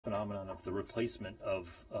phenomenon of the replacement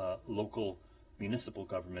of local municipal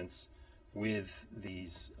governments with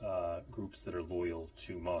these groups that are loyal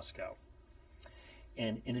to Moscow.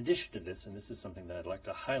 And in addition to this, and this is something that I'd like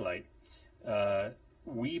to highlight,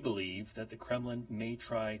 we believe that the Kremlin may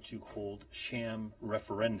try to hold sham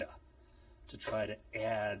referenda to try to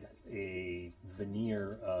add a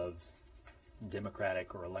veneer of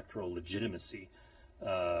democratic or electoral legitimacy.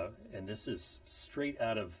 And this is straight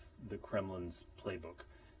out of the Kremlin's playbook.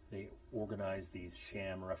 They organize these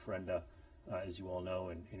sham referenda, as you all know,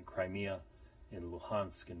 in Crimea, in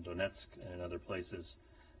Luhansk, in Donetsk, and in other places.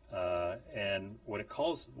 And what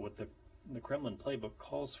the Kremlin playbook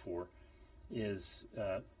calls for is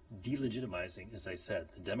delegitimizing, as I said,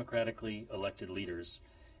 the democratically elected leaders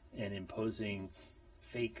and imposing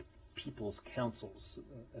fake people's councils,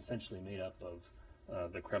 essentially made up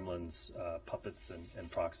of the Kremlin's puppets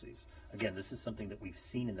and proxies. Again, this is something that we've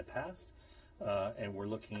seen in the past, and we're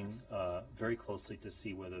looking very closely to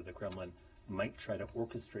see whether the Kremlin might try to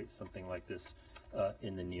orchestrate something like this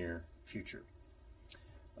in the near future.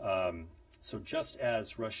 So just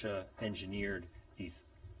as Russia engineered these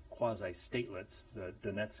quasi-statelets, the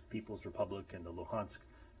Donetsk People's Republic and the Luhansk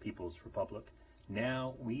People's Republic,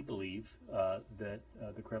 now we believe that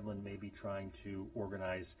the Kremlin may be trying to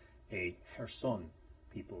organize a Kherson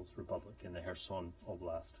People's Republic in the Kherson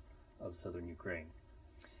Oblast of southern Ukraine.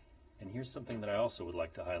 And here's something that I also would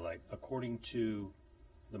like to highlight. According to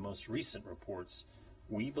the most recent reports,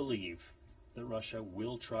 we believe that Russia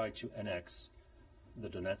will try to annex the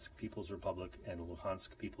Donetsk People's Republic and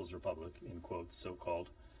Luhansk People's Republic, in quotes, so-called,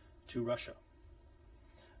 to Russia.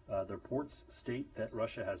 The reports state that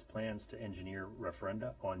Russia has plans to engineer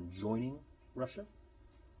referenda on joining Russia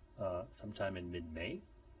sometime in mid-May,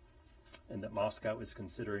 and that Moscow is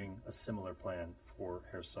considering a similar plan for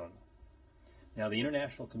Kherson. Now, the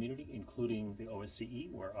international community, including the OSCE,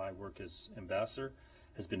 where I work as ambassador,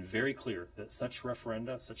 has been very clear that such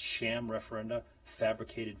referenda, such sham referenda,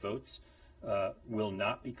 fabricated votes, will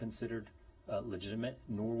not be considered legitimate,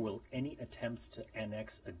 nor will any attempts to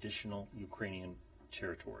annex additional Ukrainian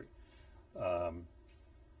territory. But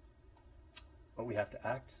we have to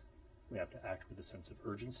act. We have to act with a sense of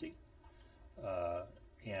urgency.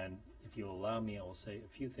 And if you'll allow me, I will say a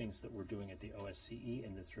few things that we're doing at the OSCE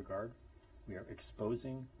in this regard. We are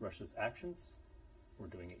exposing Russia's actions. We're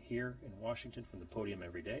doing it here in Washington from the podium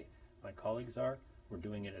every day. My colleagues are. We're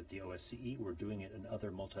doing it at the OSCE. We're doing it in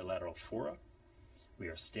other multilateral fora. We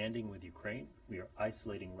are standing with Ukraine. We are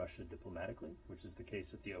isolating Russia diplomatically, which is the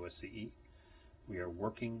case at the OSCE. We are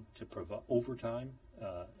working to provide overtime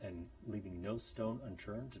and leaving no stone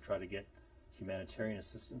unturned to try to get humanitarian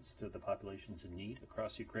assistance to the populations in need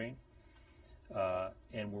across Ukraine.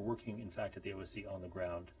 And we're working, in fact, at the OSCE on the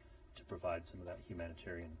ground to provide some of that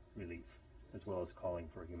humanitarian relief, as well as calling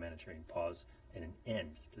for a humanitarian pause and an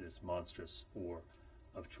end to this monstrous war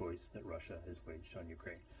of choice that Russia has waged on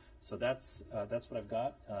Ukraine. So that's what I've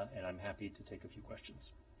got, and I'm happy to take a few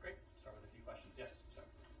questions. Great. Start with a few questions. Yes, sir.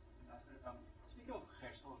 Speaking of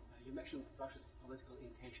Kherson, you mentioned Russia's political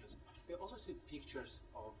intentions. We also see pictures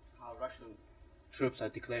of how Russian troops are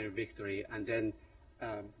declaring victory and then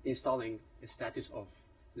installing a status of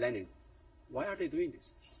Lenin. Why are they doing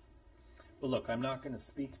this? Well, look, I'm not going to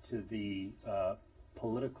speak to the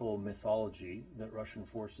political mythology that Russian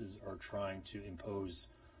forces are trying to impose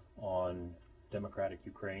on democratic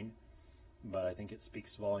Ukraine, but I think it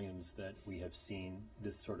speaks volumes that we have seen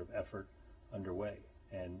this sort of effort underway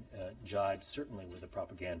and jibes certainly with the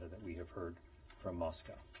propaganda that we have heard from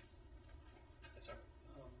Moscow. Yes, sir.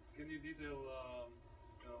 Can you detail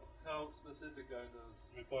how specific are those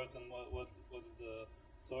reports and what is the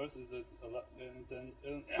source? Is this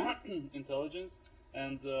intelligence?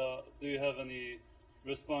 And do you have any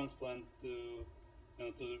response plan to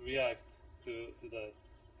react to that?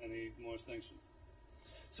 Any more sanctions?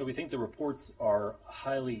 So we think the reports are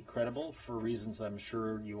highly credible for reasons I'm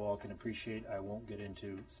sure you all can appreciate. I won't get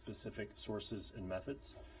into specific sources and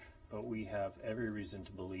methods, but we have every reason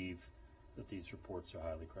to believe that these reports are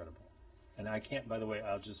highly credible. And I can't, by the way,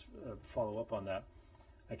 I'll just follow up on that.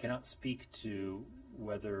 I cannot speak to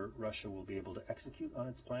whether Russia will be able to execute on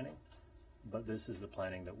its planning, but this is the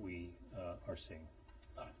planning that we are seeing.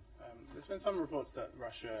 There's been some reports that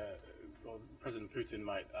Russia, or President Putin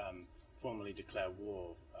might formally declare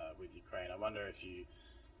war with Ukraine. I wonder if you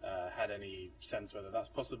had any sense whether that's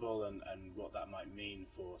possible and what that might mean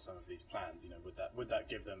for some of these plans. You know, would that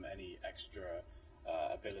give them any extra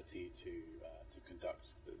ability to conduct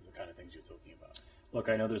the kind of things you're talking about? Look,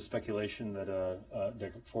 I know there's speculation that a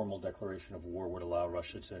formal declaration of war would allow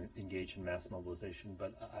Russia to engage in mass mobilization,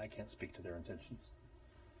 but I can't speak to their intentions.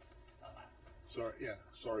 Sorry, yeah,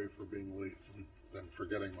 sorry for being late and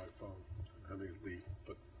forgetting my phone and having to leave.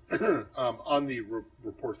 But on the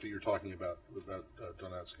reports that you're talking about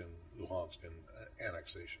Donetsk and Luhansk and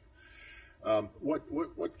annexation,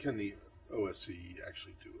 what can the OSCE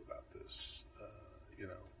actually do about this?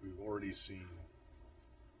 We've already seen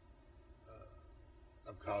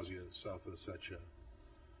Abkhazia, South Ossetia.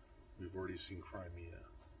 We've already seen Crimea.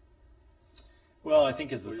 Well, I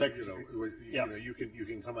think as the secretary, you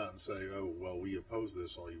can come out and say, oh, well, we oppose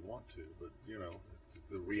this all you want to, but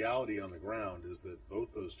the reality on the ground is that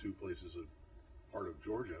both those two places are part of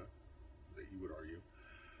Georgia, that you would argue,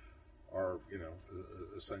 are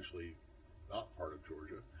essentially not part of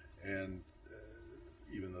Georgia, and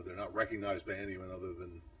even though they're not recognized by anyone other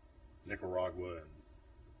than Nicaragua and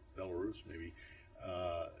Belarus, maybe,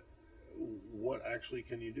 what actually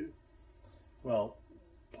can you do? Well,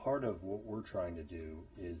 part of what we're trying to do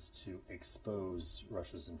is to expose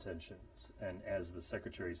Russia's intentions. And as the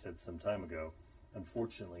Secretary said some time ago,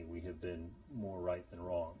 unfortunately, we have been more right than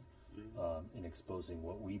wrong in exposing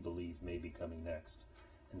what we believe may be coming next.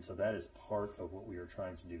 And so that is part of what we are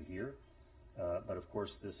trying to do here. But of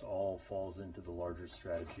course, this all falls into the larger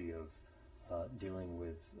strategy of dealing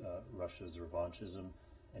with Russia's revanchism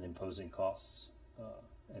and imposing costs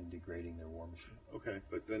and degrading their war machine. Okay,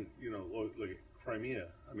 but then, look at Crimea.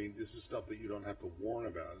 I mean, this is stuff that you don't have to warn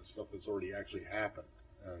about. It's stuff that's already actually happened.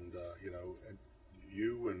 And, and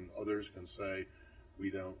you and others can say, we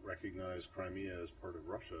don't recognize Crimea as part of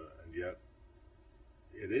Russia, and yet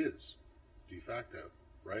it is, de facto,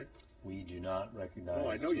 right? We do not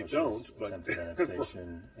recognize I know you Russia's don't, but attempted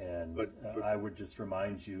annexation, and but I would just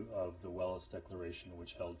remind you of the Welles Declaration,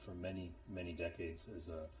 which held for many, many decades as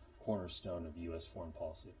a cornerstone of U.S. foreign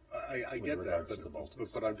policy. I get that, to the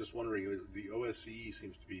Baltics. but I'm just wondering, the OSCE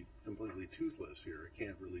seems to be completely toothless here. It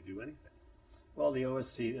can't really do anything. Well, the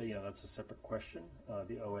OSCE, that's a separate question.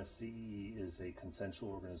 The OSCE is a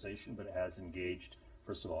consensual organization, but it has engaged,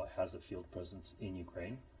 first of all, it has a field presence in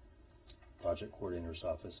Ukraine. Project Coordinator's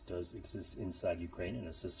Office does exist inside Ukraine and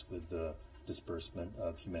assists with the disbursement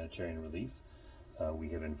of humanitarian relief. We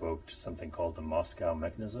have invoked something called the Moscow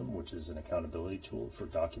Mechanism, which is an accountability tool for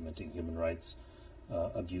documenting human rights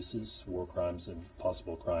abuses, war crimes, and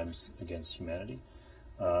possible crimes against humanity.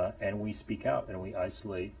 And we speak out and we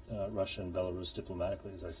isolate Russia and Belarus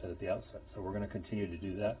diplomatically, as I said at the outset. So we're going to continue to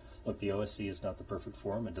do that. Look, the OSCE is not the perfect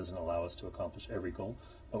forum. It doesn't allow us to accomplish every goal,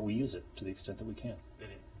 but we use it to the extent that we can.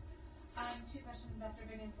 Two questions, Ambassador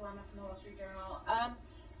Vivian Salama from the Wall Street Journal.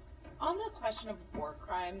 On the question of war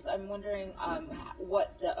crimes, I'm wondering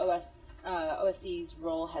what the OSCE's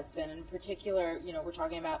role has been. In particular, we're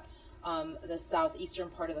talking about the southeastern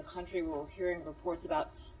part of the country where we're hearing reports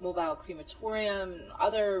about mobile crematorium and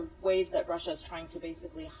other ways that Russia is trying to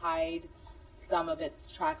basically hide some of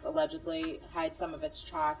its tracks, allegedly hide some of its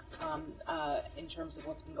tracks in terms of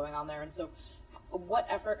what's been going on there. And so what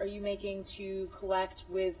effort are you making to collect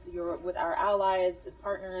with our allies and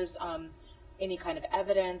partners any kind of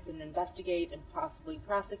evidence and investigate and possibly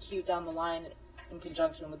prosecute down the line in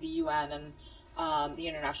conjunction with the UN and the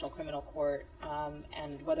International Criminal Court,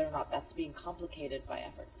 and whether or not that's being complicated by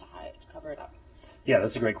efforts to cover it up? Yeah,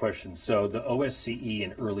 that's a great question. So the OSCE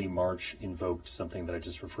in early March invoked something that I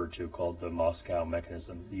just referred to called the Moscow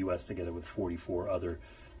Mechanism, the U.S. together with 44 other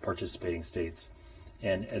participating states.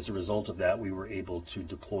 And as a result of that, we were able to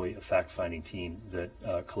deploy a fact-finding team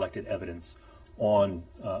that collected evidence on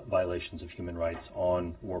violations of human rights,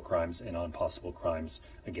 on war crimes, and on possible crimes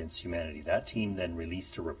against humanity. That team then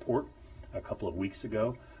released a report a couple of weeks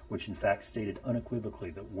ago, which in fact stated unequivocally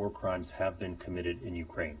that war crimes have been committed in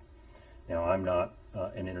Ukraine. Now, I'm not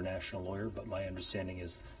an international lawyer, but my understanding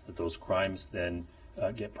is that those crimes then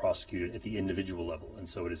get prosecuted at the individual level. And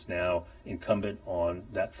so it is now incumbent on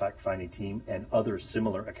that fact-finding team and other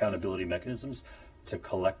similar accountability mechanisms to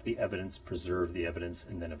collect the evidence, preserve the evidence,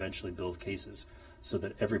 and then eventually build cases so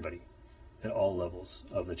that everybody at all levels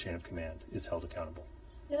of the chain of command is held accountable.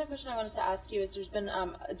 The other question I wanted to ask you is there's been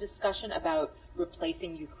a discussion about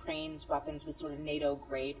replacing Ukraine's weapons with sort of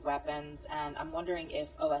NATO-grade weapons, and I'm wondering if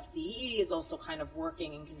OSCE is also kind of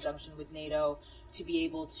working in conjunction with NATO to be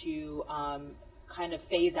able to kind of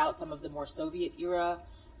phase out some of the more Soviet-era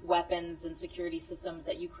weapons and security systems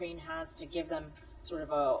that Ukraine has to give them sort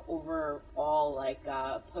of a overall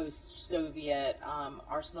post-Soviet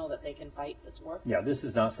arsenal that they can fight this war? Yeah, this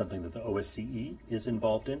is not something that the OSCE is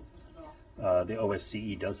involved in. The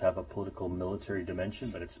OSCE does have a political military dimension,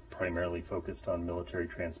 but it's primarily focused on military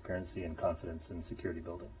transparency and confidence in security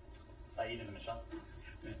building. Saeed and Michelle.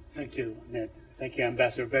 Thank you, Ned. Thank you,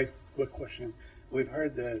 Ambassador. Very quick question. We've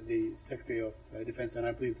heard the Secretary of Defense and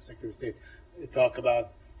I believe the Secretary of State talk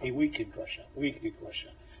about a weakening Russia. We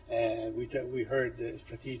heard the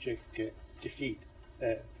strategic defeat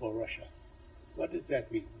for Russia. What does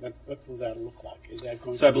that mean? What will that look like? Is that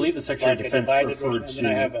going So I to believe be the Secretary of like a Defense divided referred Russia? And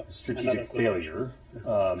then I have to strategic another question. failure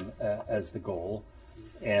as the goal,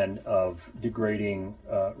 and of degrading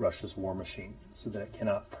Russia's war machine so that it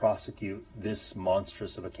cannot prosecute this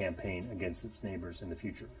monstrous of a campaign against its neighbors in the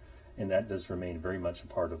future. And that does remain very much a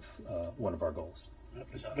part of one of our goals.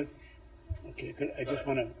 But okay, good. I just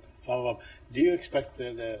want to follow up. Do you expect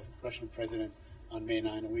the Russian president on May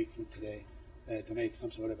 9, a week from today, to make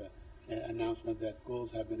some sort of an announcement that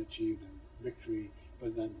goals have been achieved and victory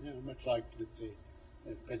was done, much like, let's say,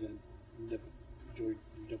 President George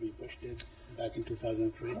W. Bush did back in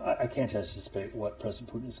 2003? I can't anticipate what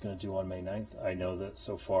President Putin is going to do on May 9th. I know that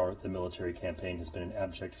so far the military campaign has been an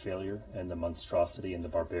abject failure, and the monstrosity and the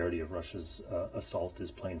barbarity of Russia's assault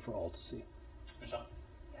is plain for all to see. Michelle?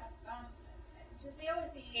 Just the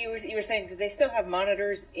OSCE, you were saying, do they still have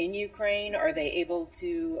monitors in Ukraine? Are they able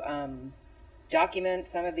to document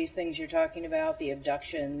some of these things you're talking about, the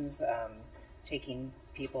abductions, taking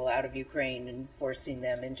people out of Ukraine and forcing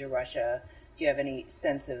them into Russia? Do you have any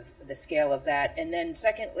sense of the scale of that? And then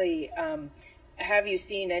secondly, have you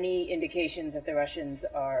seen any indications that the Russians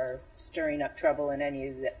are stirring up trouble in any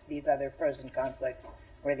of these other frozen conflicts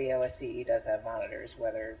where the OSCE does have monitors,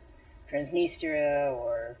 whether Transnistria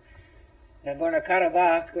or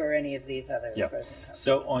Nagorno-Karabakh or any of these other frozen conflicts?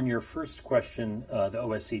 So on your first question, the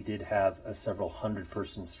OSCE did have a several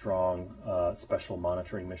hundred-person strong special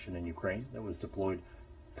monitoring mission in Ukraine that was deployed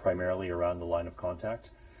primarily around the line of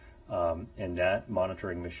contact. And that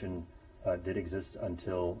monitoring mission did exist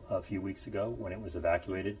until a few weeks ago when it was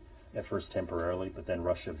evacuated, at first temporarily, but then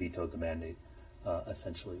Russia vetoed the mandate,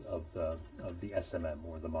 essentially, of the SMM,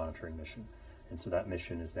 or the monitoring mission. And so that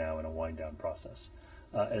mission is now in a wind-down process.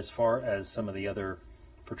 As far as some of the other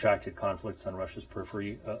protracted conflicts on Russia's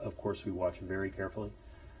periphery, of course, we watch very carefully.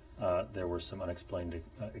 There were some unexplained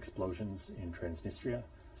explosions in Transnistria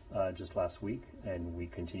just last week, and we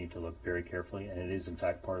continue to look very carefully, and it is in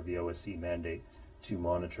fact part of the OSCE mandate to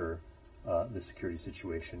monitor the security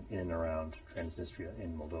situation in and around Transnistria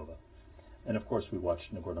in Moldova. And of course we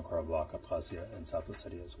watch Nagorno-Karabakh, Abkhazia, and South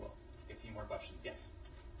Ossetia as well. A few more questions, yes.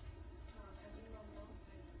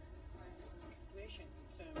 Situation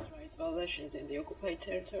in terms of rights violations in the occupied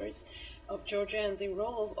territories of Georgia, and the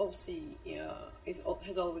role of OSCE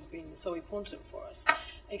has always been so important for us.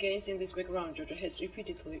 Against in this background, Georgia has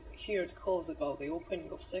repeatedly heard calls about the opening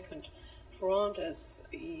of second front, as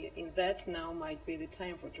in that now might be the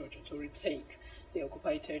time for Georgia to retake the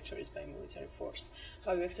occupied territories by military force.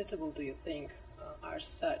 How acceptable do you think are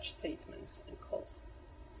such statements and calls?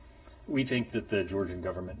 We think that the Georgian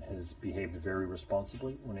government has behaved very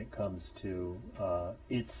responsibly when it comes to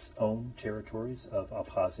its own territories of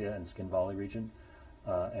Abkhazia and Skin Valley region.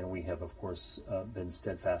 And we have, of course, been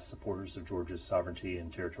steadfast supporters of Georgia's sovereignty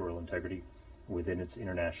and territorial integrity within its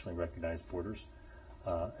internationally recognized borders.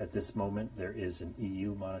 At this moment, there is an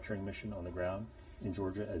EU monitoring mission on the ground in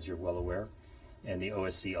Georgia, as you're well aware. And the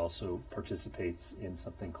OSCE also participates in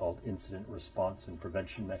something called incident response and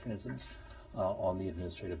prevention mechanisms on the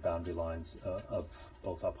administrative boundary lines of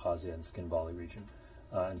both Abkhazia and Skin Valley region.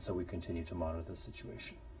 And so we continue to monitor the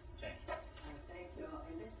situation. Jane? Thank you.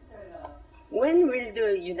 When will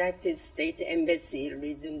the United States Embassy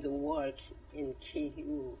resume the work in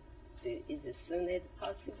Kyiv? Is it soon as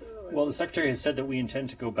possible? Well, the Secretary has said that we intend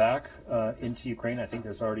to go back into Ukraine. I think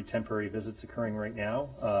there's already temporary visits occurring right now,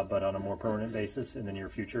 but on a more permanent basis in the near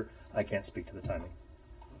future. I can't speak to the timing.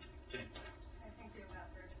 Jane? Thank you,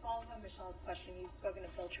 Ambassador. To follow up on Michelle's question, you've spoken of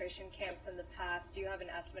filtration camps in the past. Do you have an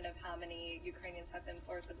estimate of how many Ukrainians have been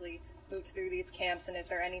forcibly moved through these camps, and is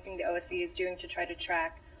there anything the OSCE is doing to try to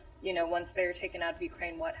track, once they're taken out of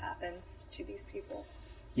Ukraine, what happens to these people?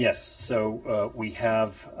 Yes, so we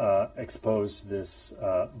have exposed this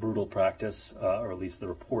brutal practice, or at least the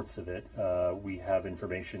reports of it. We have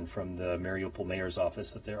information from the Mariupol mayor's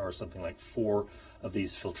office that there are something like 4 of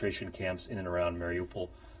these filtration camps in and around Mariupol.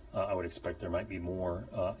 I would expect there might be more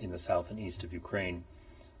in the south and east of Ukraine.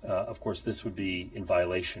 Of course, this would be in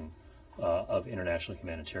violation of international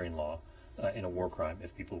humanitarian law in a war crime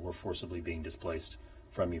if people were forcibly being displaced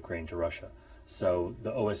from Ukraine to Russia. So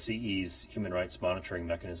the OSCE's human rights monitoring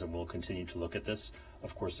mechanism will continue to look at this.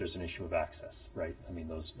 Of course, there's an issue of access, right? I mean,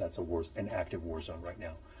 that's an active war zone right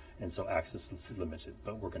now. And so access is limited,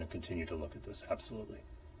 but we're going to continue to look at this, absolutely.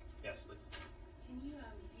 Yes, please. Can you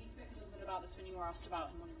spoke a little bit about this when you were asked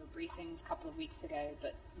about in one of your briefings a couple of weeks ago,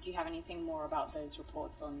 but do you have anything more about those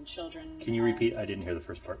reports on children? Can you repeat? I didn't hear the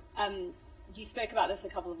first part. You spoke about this a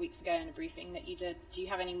couple of weeks ago in a briefing that you did. Do you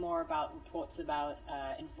have any more about reports about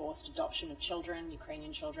enforced adoption of children,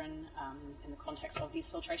 Ukrainian children, in the context of these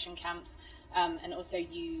filtration camps? And also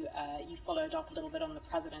you followed up a little bit on the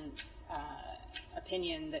president's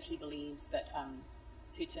opinion that he believes that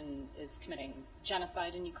Putin is committing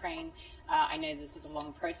genocide in Ukraine. I know this is a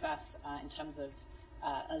long process in terms of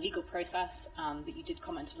a legal process, but you did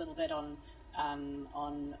comment a little bit on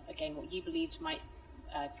again, what you believed might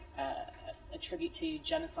attribute to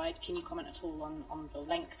genocide. Can you comment at all on the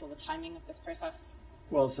length or the timing of this process?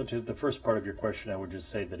 Well, so to the first part of your question, I would just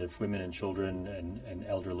say that if women and children and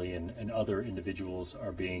elderly and other individuals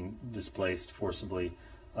are being displaced forcibly,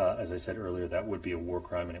 as I said earlier, that would be a war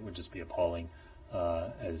crime, and it would just be appalling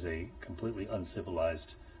as a completely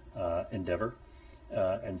uncivilized endeavor.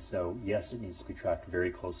 And so, yes, it needs to be tracked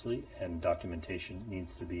very closely, and documentation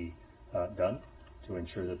needs to be done to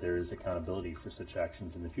ensure that there is accountability for such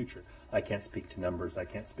actions in the future. I can't speak to numbers, I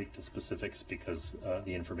can't speak to specifics because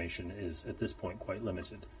the information is at this point quite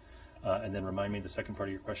limited. And then remind me the second part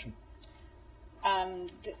of your question? On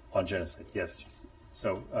genocide, yes.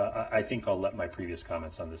 So I think I'll let my previous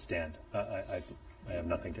comments on this stand. I have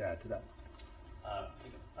nothing to add to that.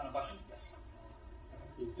 Final question? Yes.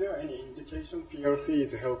 Is there any indication PRC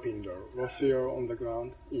is helping Russia on the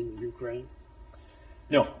ground in Ukraine?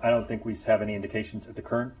 No, I don't think we have any indications at the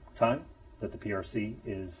current time that the PRC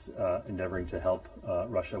is endeavoring to help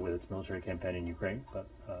Russia with its military campaign in Ukraine, but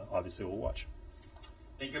obviously we'll watch.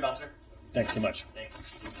 Thank you, Ambassador. Thanks so much. Thanks.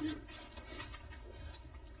 Thank you.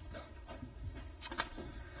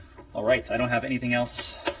 All right, so I don't have anything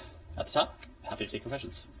else at the top. Happy to take your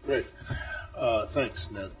questions. Great.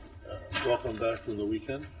 Thanks, Ned. Welcome back from the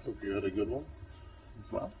weekend. Hope you had a good one.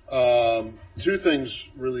 As well. Two things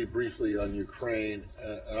really briefly on Ukraine,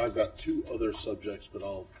 and I've got two other subjects, but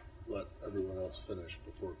I'll let everyone else finish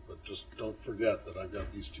before. But just don't forget that I've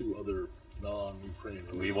got these two other non-Ukraine.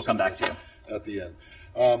 We will come back to you at the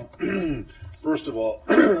end. First of all,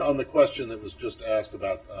 on the question that was just asked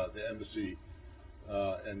about the embassy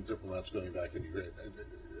and diplomats going back in Ukraine,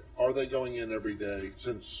 are they going in every day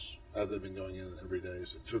since? Have they been going in every day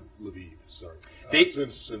to Lviv? Sorry,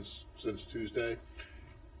 since Tuesday.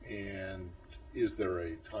 And is there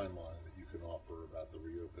a timeline that you can offer about the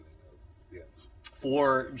reopening of the embassy?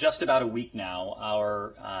 For just about a week now,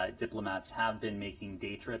 our diplomats have been making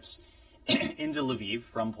day trips into Lviv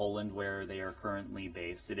from Poland, where they are currently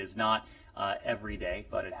based. It is not every day,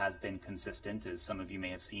 but it has been consistent. As some of you may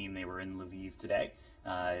have seen, they were in Lviv today.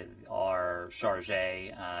 Our charge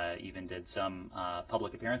even did some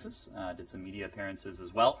public appearances, did some media appearances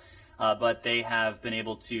as well. But they have been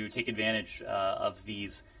able to take advantage of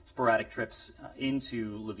these sporadic trips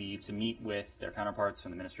into Lviv to meet with their counterparts from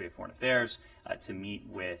the Ministry of Foreign Affairs, to meet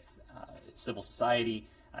with civil society,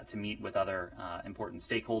 to meet with other important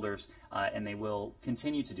stakeholders, and they will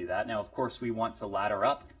continue to do that. Now, of course, we want to ladder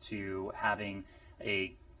up to having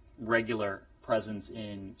a regular presence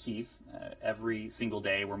in Kyiv. Every single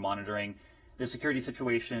day we're monitoring the security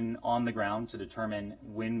situation on the ground to determine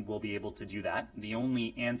when we'll be able to do that. The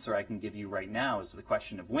only answer I can give you right now as to the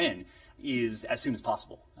question of when is as soon as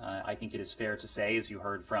possible. I think it is fair to say, as you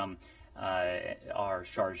heard from our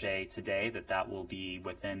charge today, that will be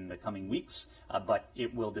within the coming weeks, but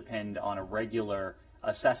it will depend on a regular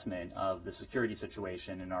assessment of the security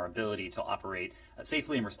situation and our ability to operate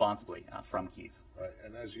safely and responsibly from Kyiv. Right,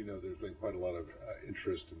 and as you know, there's been quite a lot of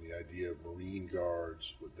interest in the idea of Marine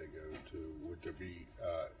Guards. Would they go to? Would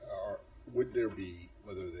there be?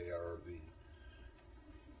 Whether they are the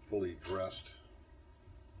fully dressed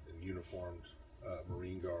and uniformed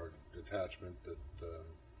Marine Guard detachment that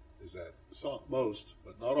is at most,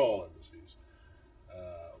 but not all embassies.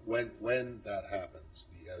 When that happens,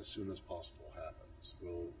 the as soon as possible happens.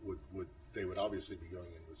 They would obviously be going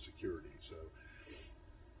in with security. So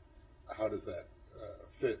how does that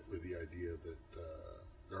fit with the idea that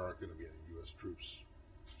there aren't going to be any U.S. troops,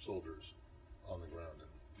 soldiers on the ground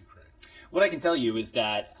in Ukraine? What I can tell you is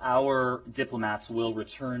that our diplomats will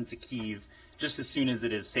return to Kyiv just as soon as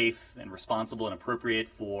it is safe and responsible and appropriate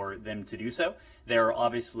for them to do so. There are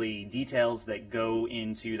obviously details that go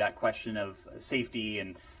into that question of safety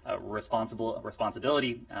and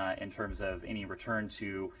responsibility in terms of any return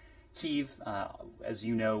to Kyiv. As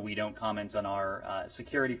you know, we don't comment on our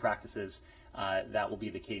security practices. That will be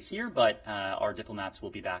the case here, but our diplomats will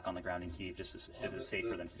be back on the ground in Kyiv just as it's safe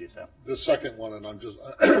for them to do so. The second one, and I'm just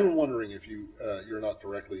wondering if you're not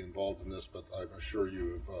directly involved in this, but I'm sure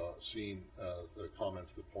you have seen the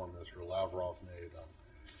comments that Foreign Minister Lavrov made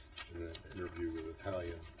in an interview with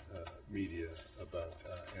Italian media about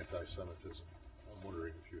anti-Semitism. I'm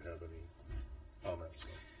wondering if you have any comments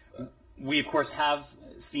on that. We, of course, have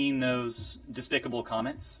seen those despicable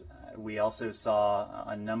comments. We also saw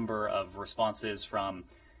a number of responses from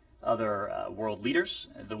other world leaders.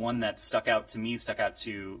 The one that stuck out to me, stuck out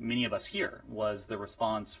to many of us here, was the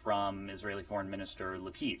response from Israeli Foreign Minister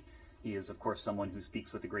Lapid. He is, of course, someone who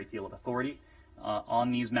speaks with a great deal of authority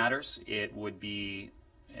on these matters. It would be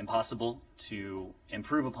impossible to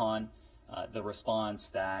improve upon the response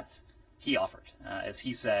that he offered. As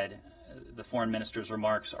he said, the foreign minister's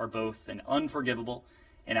remarks are both an unforgivable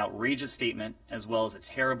and outrageous statement, as well as a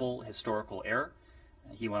terrible historical error.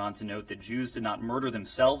 He went on to note that Jews did not murder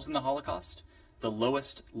themselves in the Holocaust. The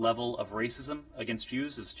lowest level of racism against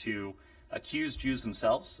Jews is to accuse Jews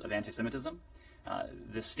themselves of anti-Semitism.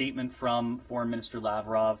 This statement from Foreign Minister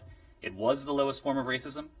Lavrov, it was the lowest form of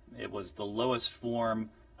racism. It was the lowest form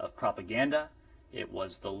of propaganda. It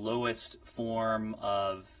was the lowest form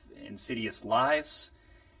of insidious lies.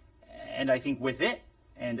 And I think with it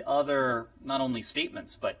and other, not only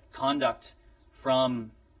statements, but conduct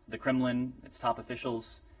from the Kremlin, its top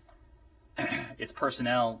officials, its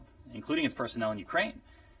personnel, including its personnel in Ukraine,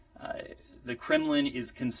 the Kremlin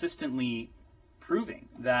is consistently proving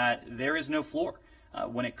that there is no floor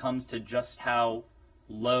when it comes to just how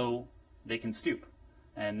low they can stoop.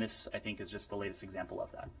 And this, I think, is just the latest example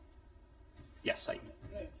of that. Yes, Saeed.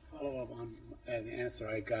 Follow up on the answer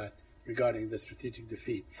I got regarding the strategic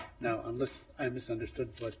defeat. Now, unless I misunderstood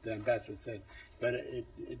what the ambassador said, but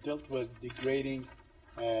it dealt with degrading,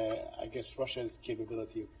 I guess, Russia's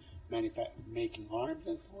capability of making arms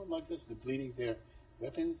and so on like this, depleting their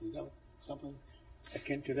weapons. Is that something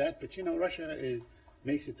akin to that? But, you know, Russia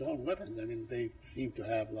makes its own weapons. I mean, they seem to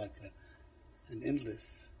have like an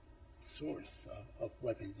endless source of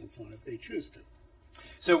weapons and so on if they choose to.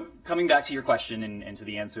 So coming back to your question and to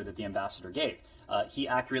the answer that the ambassador gave, he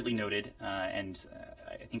accurately noted, and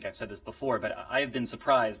I think I've said this before, but I have been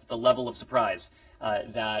surprised, the level of surprise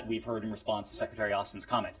that we've heard in response to Secretary Austin's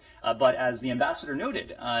comment. But as the ambassador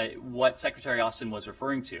noted, what Secretary Austin was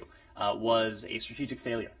referring to was a strategic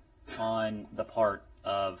failure on the part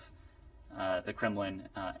of the Kremlin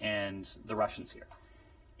and the Russians here.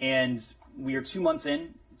 And we are 2 months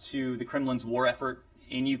in to the Kremlin's war effort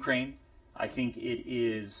in Ukraine. I think it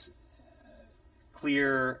is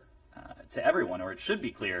clear to everyone, or it should be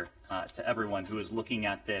clear to everyone who is looking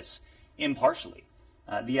at this impartially,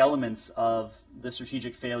 the elements of the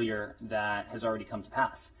strategic failure that has already come to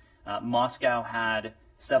pass. Moscow had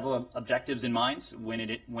several objectives in mind when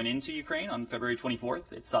it went into Ukraine on February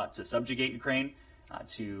 24th. It sought to subjugate Ukraine,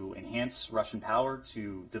 to enhance Russian power,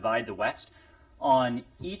 to divide the West. On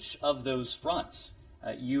each of those fronts,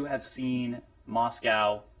 you have seen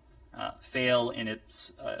Moscow fail in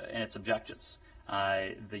its objectives.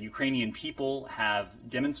 The Ukrainian people have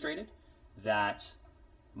demonstrated that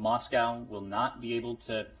Moscow will not be able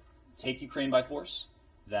to take Ukraine by force,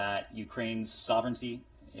 that Ukraine's sovereignty,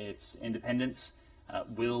 its independence,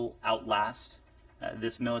 will outlast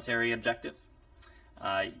this military objective.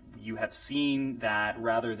 You have seen that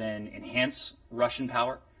rather than enhance Russian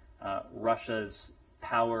power, Russia's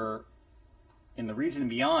power in the region and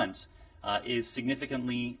beyond is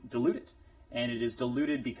significantly diluted. And it is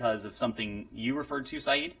diluted because of something you referred to,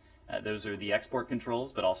 Saeed. Those are the export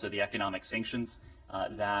controls, but also the economic sanctions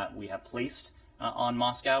that we have placed on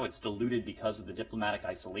Moscow. It's diluted because of the diplomatic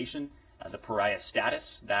isolation, the pariah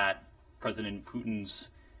status that President Putin's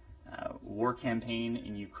war campaign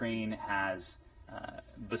in Ukraine has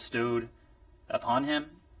bestowed upon him.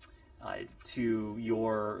 To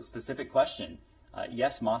your specific question,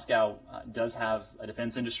 yes, Moscow does have a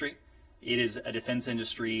defense industry. It is a defense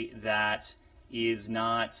industry that is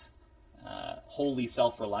not wholly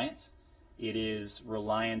self-reliant. It is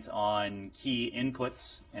reliant on key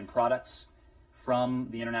inputs and products from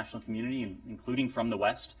the international community, including from the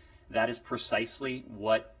West. That is precisely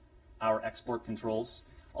what our export controls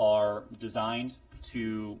are designed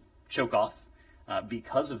to choke off.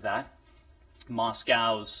 Because of that,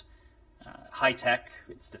 Moscow's high-tech,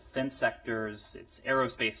 its defense sectors, its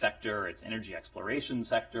aerospace sector, its energy exploration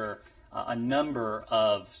sector, a number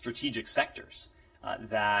of strategic sectors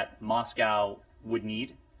that Moscow would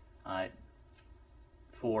need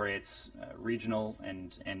for its regional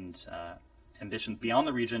and ambitions beyond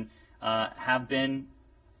the region have been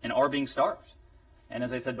and are being starved. And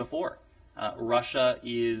as I said before, Russia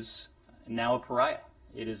is now a pariah.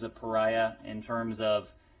 It is a pariah in terms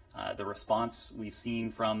of the response we've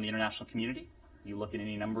seen from the international community. You look at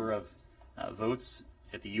any number of votes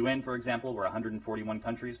at the UN, for example, where 141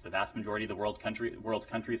 countries, the vast majority of the world's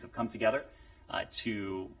countries have come together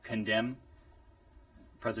to condemn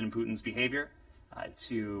President Putin's behavior,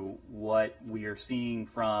 to what we are seeing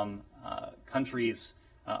from countries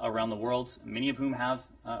around the world, many of whom have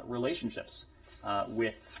relationships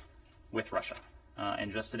with Russia.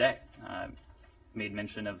 And just today, made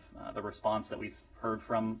mention of the response that we've heard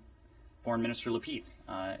from Foreign Minister Lapid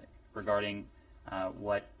regarding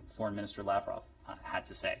what Foreign Minister Lavrov had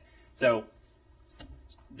to say. So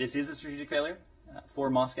this is a strategic failure for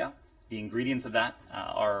Moscow. The ingredients of that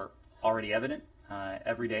are already evident.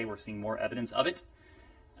 Every day we're seeing more evidence of it.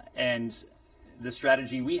 And the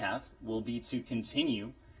strategy we have will be to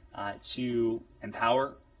continue to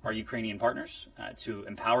empower our Ukrainian partners, to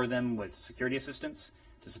empower them with security assistance,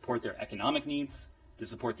 to support their economic needs, to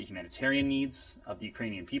support the humanitarian needs of the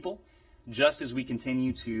Ukrainian people, just as we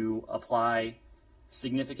continue to apply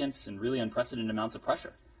significant and really unprecedented amounts of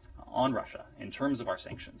pressure on Russia in terms of our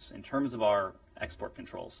sanctions, in terms of our export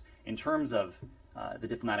controls, in terms of the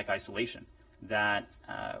diplomatic isolation that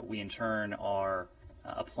we in turn are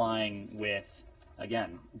applying with,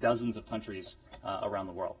 again, dozens of countries around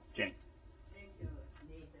the world. Jenny. Thank you,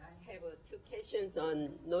 Ned. I have two questions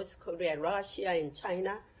on North Korea, Russia, and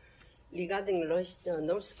China. Regarding Russia,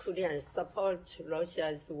 North Korea supports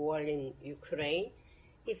Russia's war in Ukraine.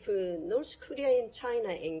 If North Korea and China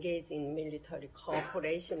engage in military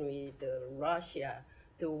cooperation with Russia,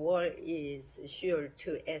 the war is sure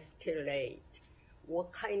to escalate.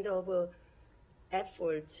 What kind of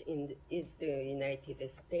efforts is the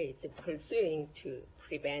United States pursuing to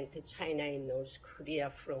prevent China and North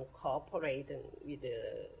Korea from cooperating with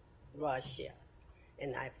Russia?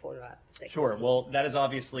 And I follow up. Sure. Well, that is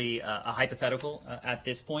obviously a hypothetical at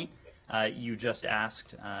this point. You just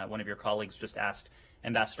asked, one of your colleagues just asked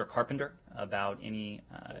Ambassador Carpenter about any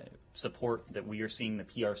support that we are seeing the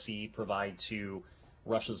PRC provide to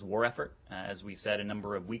Russia's war effort. As we said a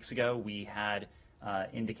number of weeks ago, we had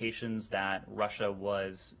indications that Russia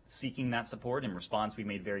was seeking that support. In response, we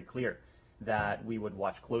made very clear that we would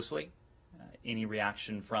watch closely any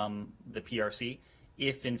reaction from the PRC.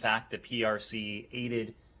 If, in fact, the PRC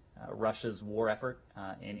aided Russia's war effort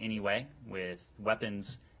in any way with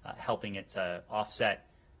weapons, helping it to offset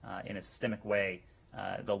in a systemic way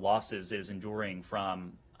the losses it is enduring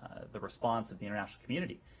from the response of the international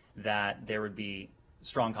community, that there would be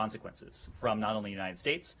strong consequences from not only the United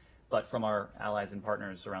States, but from our allies and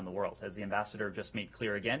partners around the world. As the ambassador just made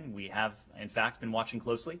clear again, we have, in fact, been watching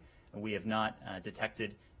closely. We have not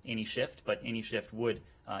detected any shift, but any shift would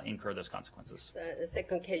incur those consequences. The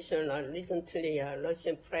second question, recently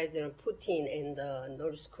Russian President Putin and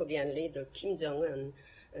North Korean leader Kim Jong-un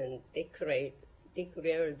declared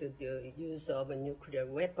the use of nuclear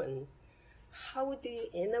weapons. How do you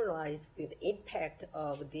analyze the impact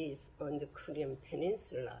of this on the Korean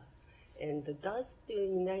Peninsula? And does the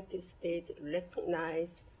United States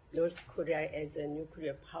recognize North Korea as a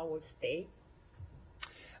nuclear power state?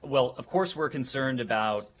 Well, of course, we're concerned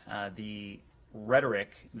about the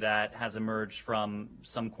rhetoric that has emerged from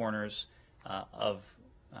some corners of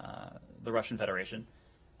the Russian Federation.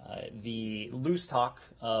 The loose talk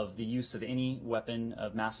of the use of any weapon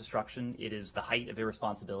of mass destruction, it is the height of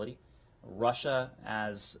irresponsibility. Russia,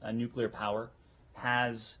 as a nuclear power,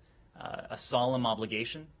 has a solemn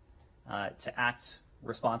obligation to act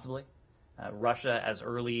responsibly. Russia, as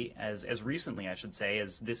early as recently, I should say,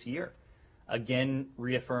 as this year, again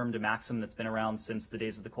reaffirmed a maxim that's been around since the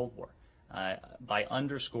days of the Cold War by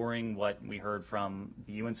underscoring what we heard from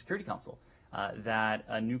the UN Security Council, that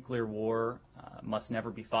a nuclear war must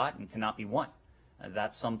never be fought and cannot be won.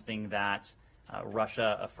 That's something that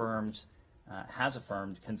Russia has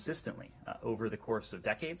affirmed consistently over the course of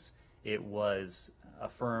decades. It was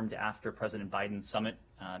affirmed after President Biden's summit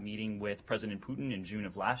meeting with President Putin in June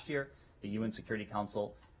of last year. The UN Security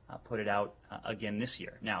Council put it out again this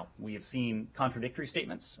year. Now, we have seen contradictory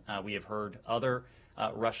statements. We have heard other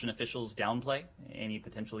Russian officials downplay any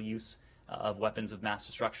potential use of weapons of mass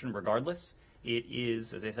destruction. Regardless, it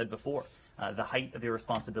is, as I said before, the height of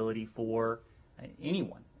irresponsibility for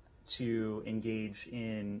anyone to engage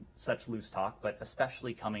in such loose talk, but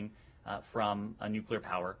especially coming from a nuclear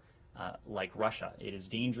power like Russia. It is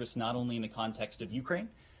dangerous not only in the context of Ukraine,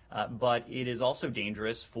 but it is also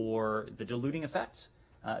dangerous for the diluting effect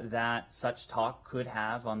that such talk could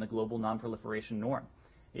have on the global nonproliferation norm.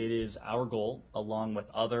 It is our goal, along with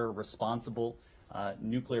other responsible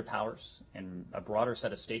nuclear powers and a broader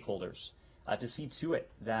set of stakeholders, to see to it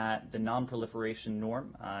that the nonproliferation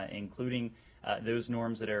norm, including those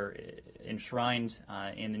norms that are enshrined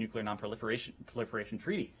in the Nuclear Nonproliferation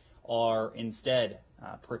Treaty, are instead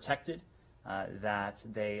protected, that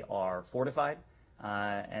they are fortified,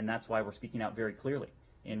 and that's why we're speaking out very clearly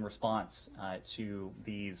in response to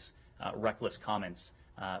these reckless comments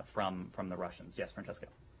from the Russians. Yes, Francesco.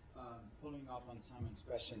 Following up on Simon's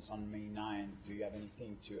questions on May 9, do you have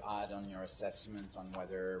anything to add on your assessment on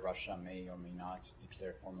whether Russia may or may not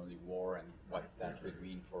declare formally war and what that would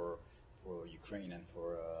mean for Ukraine and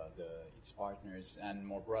for its partners? And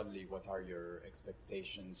more broadly, what are your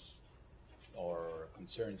expectations or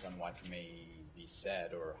concerns on what may be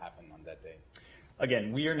said or happen on that day?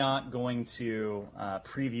 Again, we are not going to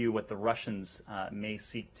preview what the Russians may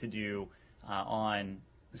seek to do on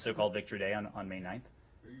the so-called Victory Day on May 9th.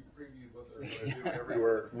 You previewed what they're going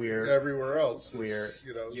to do everywhere else.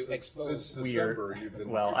 Since December, you've been.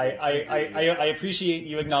 Well, I appreciate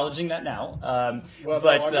you acknowledging that now. But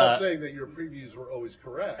I'm not saying that your previews were always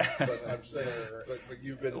correct. But I'm saying, but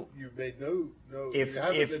you've made no. You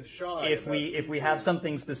haven't been shy. If we have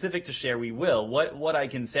something specific to share, we will. What I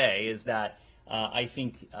can say is that I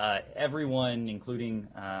think everyone, including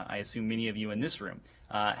I assume many of you in this room,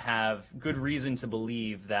 have good reason to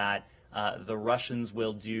believe that the Russians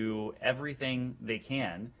will do everything they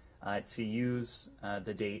can to use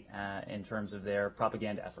the date in terms of their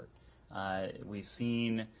propaganda effort. We've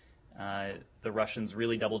seen the Russians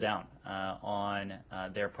really double down on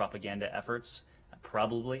their propaganda efforts,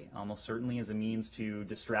 probably, almost certainly, as a means to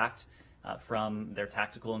distract from their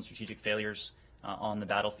tactical and strategic failures on the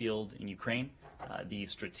battlefield in Ukraine. The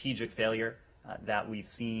strategic failure that we've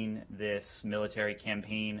seen this military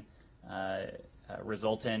campaign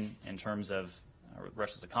result in terms of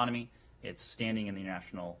Russia's economy, its standing in the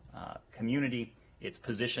international community, its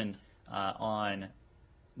position on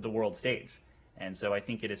the world stage. And so I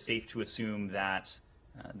think it is safe to assume that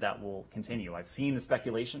that will continue. I've seen the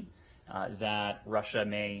speculation that Russia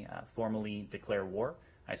may formally declare war.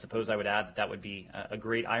 I suppose I would add that that would be a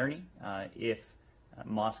great irony if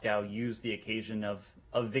Moscow used the occasion of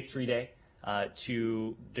Victory Day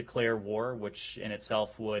to declare war, which in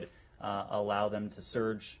itself would allow them to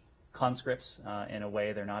surge conscripts in a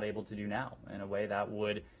way they're not able to do now, in a way that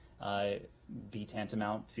would be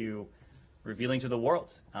tantamount to revealing to the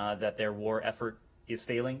world that their war effort is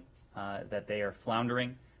failing, that they are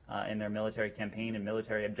floundering in their military campaign and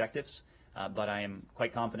military objectives. But I am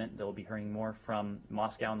quite confident that we'll be hearing more from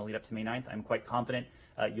Moscow in the lead up to May 9th. I'm quite confident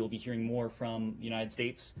you'll be hearing more from the United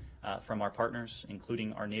States, from our partners,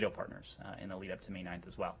 including our NATO partners, in the lead up to May 9th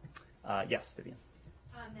as well. Yes, Vivian.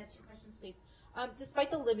 Ned, two questions, please.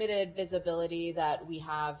 Despite the limited visibility that we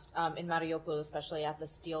have in Mariupol, especially at the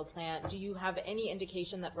steel plant, do you have any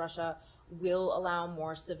indication that Russia will allow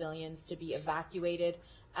more civilians to be evacuated?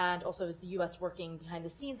 And also, is the U.S. working behind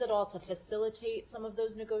the scenes at all to facilitate some of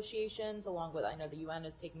those negotiations, along with, I know the UN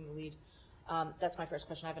is taking the lead. That's my first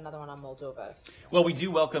question. I have another one on Moldova. Well, we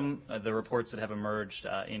do welcome the reports that have emerged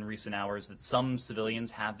in recent hours that some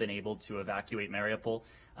civilians have been able to evacuate Mariupol,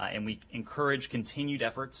 and we encourage continued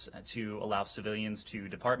efforts to allow civilians to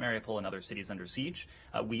depart Mariupol and other cities under siege.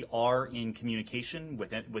 We are in communication with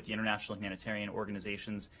the international humanitarian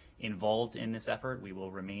organizations involved in this effort. We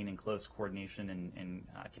will remain in close coordination and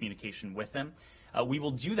communication with them. We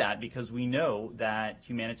will do that because we know that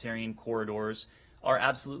humanitarian corridors are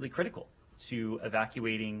absolutely critical to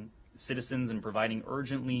evacuating citizens and providing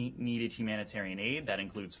urgently needed humanitarian aid. That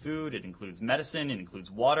includes food, it includes medicine, it includes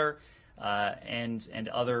water, and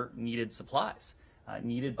other needed supplies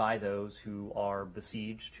needed by those who are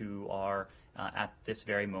besieged, who are at this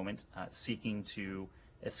very moment seeking to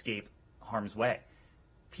escape harm's way.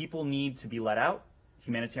 People need to be let out.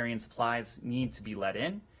 Humanitarian supplies need to be let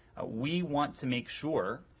in. We want to make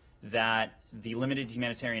sure that the limited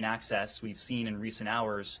humanitarian access we've seen in recent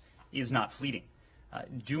hours is not fleeting.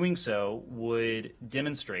 Doing so would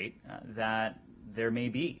demonstrate that there may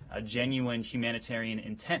be a genuine humanitarian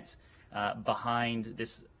intent behind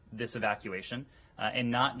this evacuation, and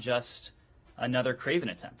not just another craven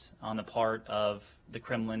attempt on the part of the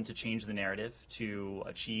Kremlin to change the narrative to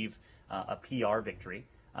achieve a PR victory.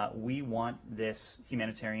 We want this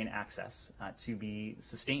humanitarian access to be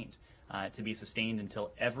sustained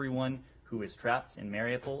until everyone who is trapped in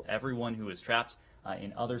Mariupol, everyone who is trapped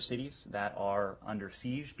in other cities that are under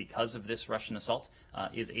siege because of this Russian assault,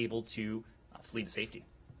 is able to flee to safety.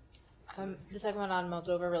 The second one on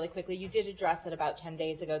Moldova, really quickly. You did address it about 10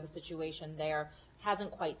 days ago. The situation there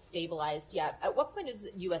hasn't quite stabilized yet. At what point is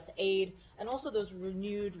U.S. aid and also those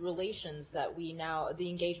renewed relations that the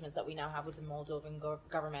engagements that we now have with the Moldovan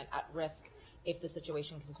government at risk if the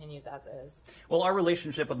situation continues as is? Well, our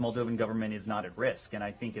relationship with the Moldovan government is not at risk, and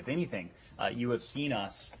I think, if anything, you have seen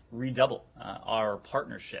us redouble our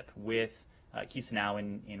partnership with Chisinau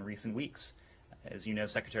in recent weeks. As you know,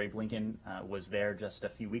 Secretary Blinken was there just a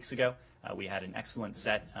few weeks ago. We had an excellent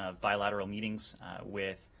set of bilateral meetings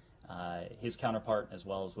with his counterpart as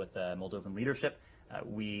well as with the Moldovan leadership.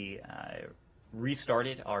 We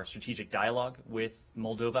restarted our strategic dialogue with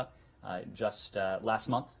Moldova just last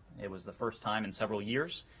month. It was the first time in several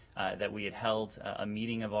years that we had held a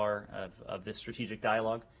meeting of this strategic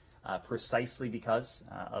dialogue, precisely because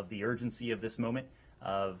of the urgency of this moment,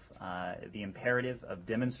 of the imperative of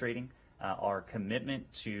demonstrating our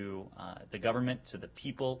commitment to the government, to the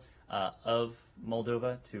people of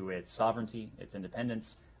Moldova, to its sovereignty, its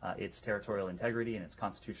independence, its territorial integrity, and its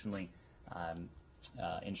constitutionally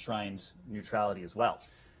enshrined neutrality as well.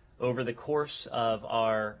 Over the course of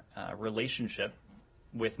our relationship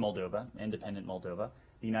with Moldova, independent Moldova,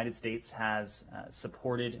 the United States has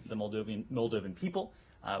supported the Moldovan people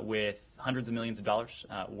with hundreds of millions of dollars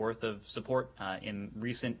worth of support. In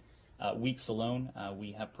recent weeks alone,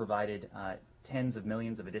 we have provided tens of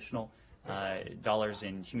millions of additional dollars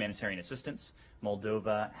in humanitarian assistance.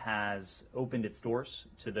 Moldova has opened its doors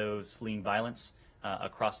to those fleeing violence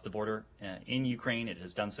across the border in Ukraine. It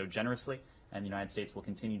has done so generously, and the United States will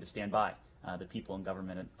continue to stand by the people and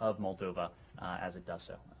government of Moldova as it does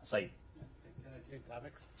so. Saeed.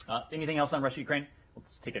 Topics? Anything else on Russia-Ukraine?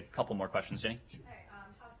 Let's take a couple more questions, Jenny. Hi,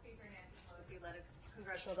 House Speaker Nancy Pelosi led a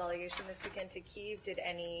congressional delegation this weekend to Kyiv. Did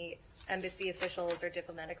any embassy officials or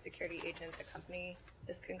diplomatic security agents accompany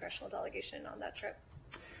this congressional delegation on that trip?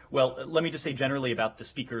 Well, let me just say generally about the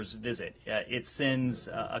speaker's visit. It sends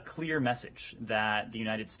a clear message that the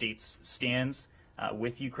United States stands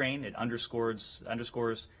with Ukraine. It underscores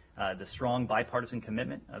the strong bipartisan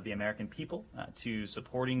commitment of the American people to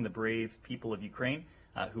supporting the brave people of Ukraine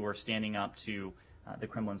who are standing up to the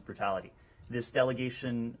Kremlin's brutality. This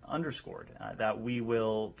delegation underscored that we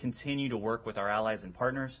will continue to work with our allies and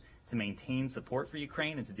partners to maintain support for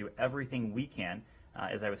Ukraine and to do everything we can,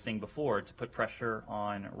 as I was saying before, to put pressure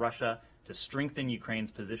on Russia to strengthen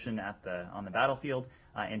Ukraine's position on the battlefield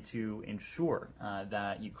and to ensure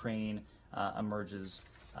that Ukraine emerges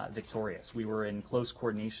victorious. We were in close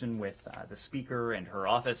coordination with the Speaker and her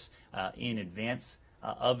office in advance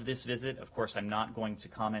of this visit. Of course, I'm not going to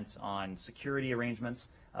comment on security arrangements,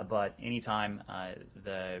 but anytime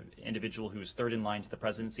the individual who is third in line to the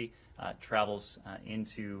presidency travels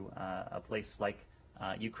into a place like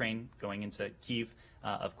Ukraine, going into Kyiv,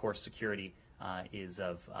 of course, security is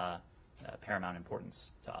of paramount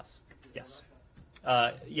importance to us. Yes.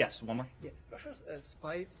 Yes, one more. Yeah, Russia's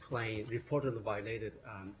spy plane reportedly violated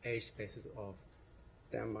airspaces of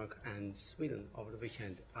Denmark and Sweden over the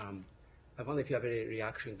weekend. I wonder if you have any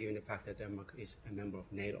reaction given the fact that Denmark is a member of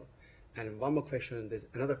NATO. And one more question, there's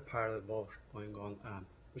another parallel war going on,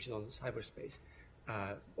 which is on cyberspace.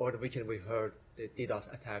 Over the weekend we heard the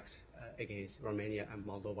DDoS attacks against Romania and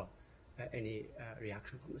Moldova. Any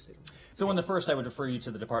reaction from the city? So on the first, I would refer you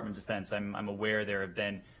to the Department of Defense. I'm aware there have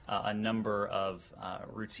been a number of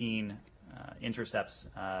routine intercepts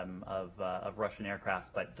of Russian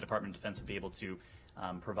aircraft, but the Department of Defense would be able to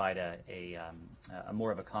provide a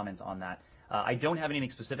more of a comment on that. I don't have anything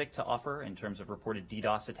specific to offer in terms of reported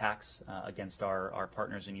DDoS attacks against our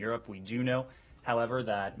partners in Europe. We do know, however,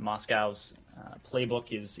 that Moscow's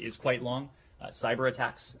playbook is quite long. Cyber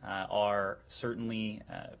attacks are certainly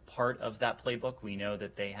part of that playbook. We know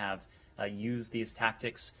that they have used these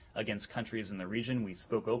tactics against countries in the region. We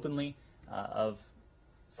spoke openly of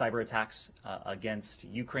cyber attacks against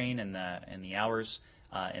Ukraine in the hours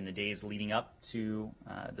and the days leading up to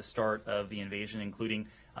the start of the invasion, including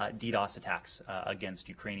DDoS attacks against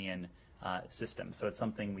Ukrainian systems. So it's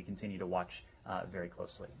something we continue to watch very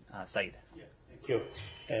closely. Saeed. Yeah, thank you.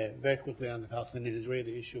 Very quickly on the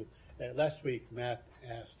Palestinian-Israeli issue. Last week, Matt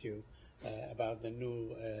asked you about the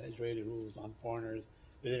new Israeli rules on foreigners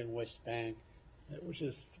visiting West Bank, which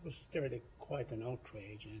was really quite an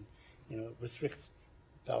outrage, and restricts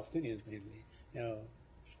Palestinians mainly,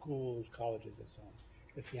 schools, colleges, and so on.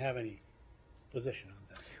 If you have any position on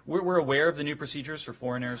that. We're aware of the new procedures for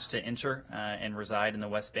foreigners to enter and reside in the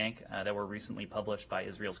West Bank that were recently published by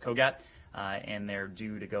Israel's Kogat, and they're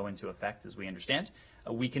due to go into effect, as we understand.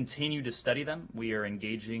 We continue to study them. We are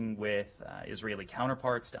engaging with Israeli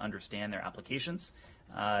counterparts to understand their applications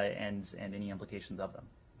and any implications of them.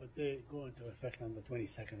 But they go into effect on the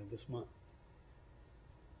 22nd of this month.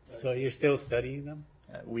 So you're still studying them?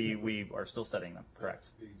 We are still studying them, correct.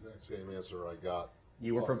 That's the exact same answer I got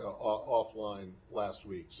you were offline last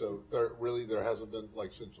week. So there hasn't been,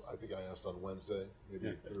 like, since I think I asked on Wednesday,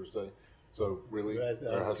 maybe Thursday. So really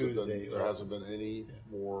there hasn't been any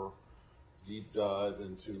more deep dive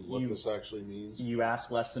into what this actually means. You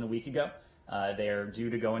asked less than a week ago. They are due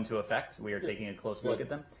to go into effect. We are taking a close look at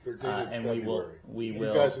them, and February. we will.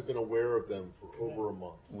 You guys have been aware of them for over a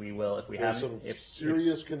month. We will, if we There's have some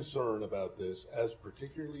serious concern about this,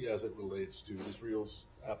 particularly as it relates to Israel's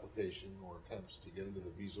application or attempts to get into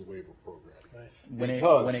the visa waiver program. Right. When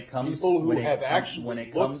it comes, people who have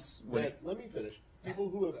actually let me finish. People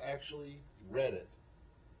who have actually read it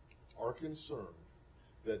are concerned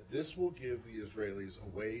that this will give the Israelis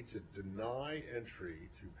a way to deny entry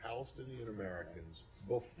to Palestinian Americans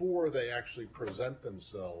before they actually present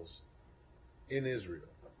themselves in Israel.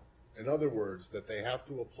 In other words, that they have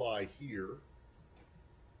to apply here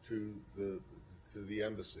to the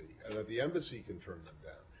embassy, and that the embassy can turn them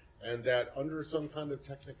down, and that under some kind of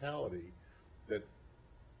technicality, that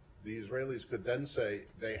the Israelis could then say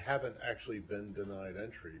they haven't actually been denied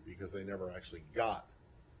entry because they never actually got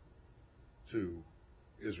to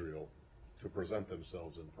Israel to present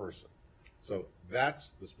themselves in person. So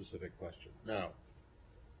that's the specific question. Now,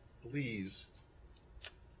 please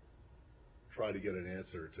try to get an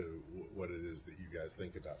answer to what it is that you guys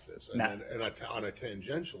think about this. And, on a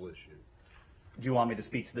tangential issue. Do you want me to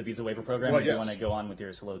speak to the visa waiver program, well, or do you want to go on with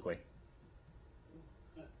your soliloquy?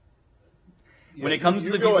 Yeah, when it comes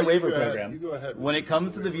to the visa waiver program, when it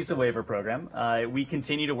comes to the visa waiver program, we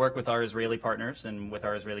continue to work with our Israeli partners and with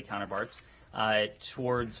our Israeli counterparts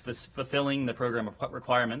towards fulfilling the program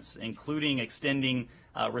requirements, including extending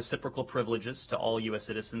reciprocal privileges to all U.S.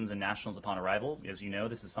 citizens and nationals upon arrival. As you know,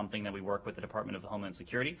 this is something that we work with the Department of Homeland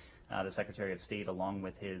Security, the Secretary of State, along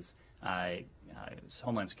with his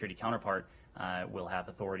Homeland Security counterpart, will have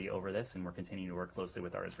authority over this, and we're continuing to work closely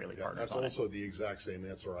with our Israeli partners. That's also the exact same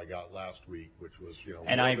answer I got last week, which was,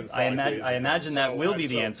 and I imagine that will be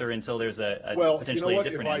the answer until there's a potentially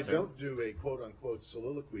different answer. If I don't do a quote-unquote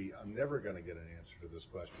soliloquy, I'm never going to get an answer to this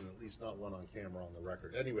question, at least not one on camera on the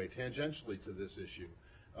record. Anyway, tangentially to this issue,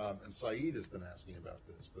 and Saeed has been asking about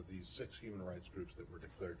this, but these 6 human rights groups that were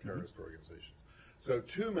declared terrorist organizations. So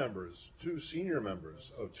 2 senior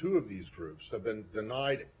members of 2 of these groups have been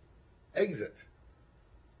denied exit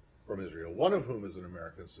from Israel, one of whom is an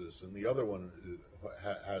American citizen, the other one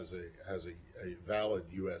has a valid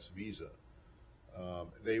U.S. visa.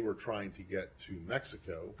 They were trying to get to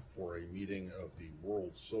Mexico for a meeting of the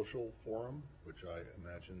World Social Forum, which I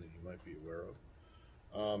imagine that you might be aware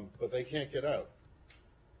of, but they can't get out.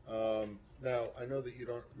 Now, I know that you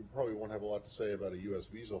probably won't have a lot to say about a U.S.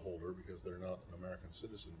 visa holder because they're not an American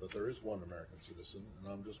citizen, but there is one American citizen,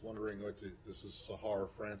 and I'm just wondering this is Sahar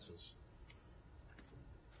Francis.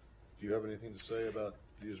 Do you have anything to say about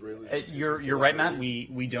the Israelis? You're right, Matt.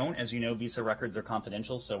 We don't. As you know, visa records are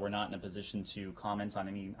confidential, so we're not in a position to comment on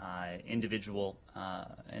any individual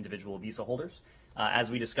visa holders. As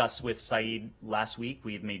we discussed with Saeed last week,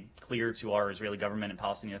 we've made clear to our Israeli government and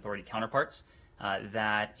Palestinian Authority counterparts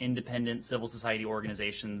that independent civil society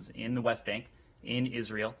organizations in the West Bank, in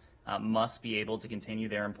Israel, must be able to continue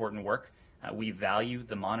their important work. We value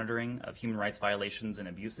the monitoring of human rights violations and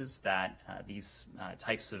abuses that these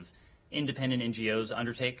types of independent NGOs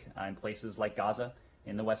undertake in places like Gaza,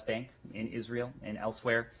 in the West Bank, in Israel, and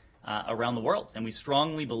elsewhere around the world. And we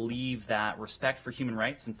strongly believe that respect for human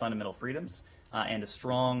rights and fundamental freedoms and a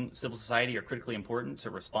strong civil society are critically important to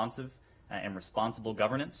responsive and responsible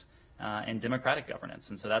governance and democratic governance.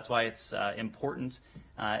 And so that's why it's important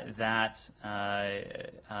that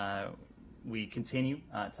we continue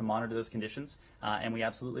to monitor those conditions, and we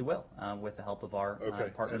absolutely will, with the help of our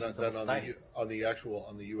partners in civil society. On the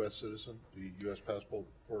U.S. citizen, the U.S. passport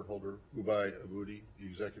holder, Ubay Aboudi, the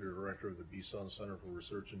executive director of the Bison Center for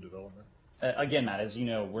Research and Development. Again, Matt, as you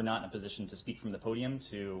know, we're not in a position to speak from the podium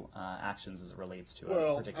to actions as it relates to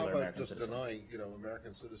a particular American citizen. Well, how about just denying,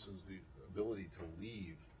 American citizens the ability to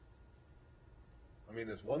leave? I mean,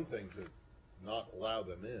 it's one thing to not allow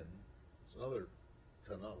them in; it's another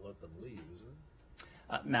to not let them leave, isn't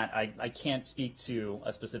it? Matt, I can't speak to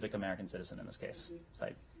a specific American citizen in this case.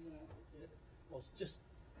 Said. Well, just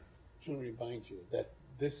to remind you that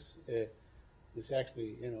this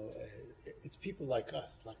actually, it's people like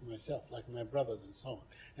us, like myself, like my brothers and so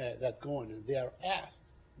on, that go in and they are asked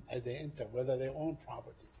as they enter whether they own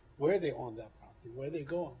property, where they own that property, where they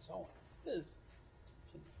go, and so on. This is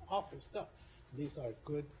awful stuff. These are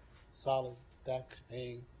good, solid,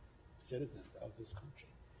 tax-paying citizens of this country.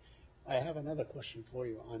 I have another question for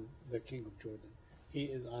you on the King of Jordan. He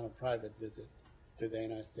is on a private visit to the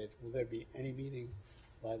United States. Will there be any meetings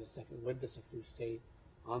with the Secretary of State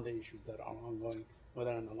on the issues that are ongoing,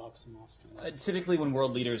 whether in Al-Aqsa Mosque? Typically, when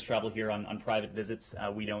world leaders travel here on private visits,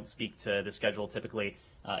 we don't speak to the schedule. Typically,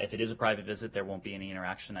 if it is a private visit, there won't be any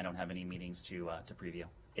interaction. I don't have any meetings to preview.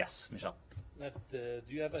 Yes, Michelle. Ned, do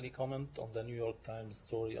you have any comment on the New York Times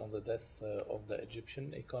story on the death of the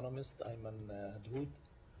Egyptian economist Ayman Hadhoud?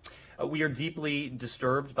 We are deeply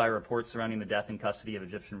disturbed by reports surrounding the death in custody of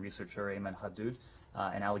Egyptian researcher Ayman Hadhoud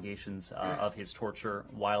and allegations of his torture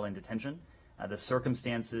while in detention. The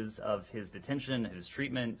circumstances of his detention, his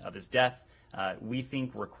treatment, of his death, we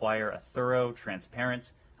think require a thorough,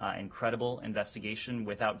 transparent, and credible investigation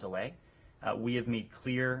without delay. We have made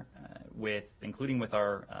clear, including with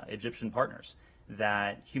our Egyptian partners,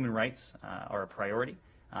 that human rights are a priority.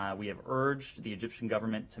 We have urged the Egyptian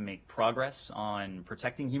government to make progress on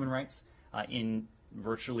protecting human rights in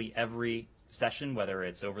virtually every session, whether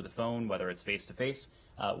it's over the phone, whether it's face-to-face.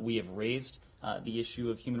 We have raised the issue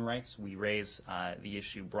of human rights. We raise the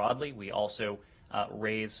issue broadly. We also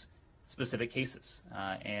raise specific cases.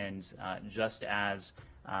 And just as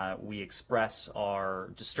we express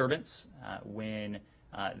our disturbance when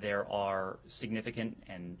there are significant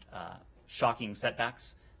and shocking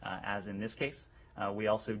setbacks, as in this case, we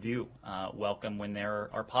also do welcome when there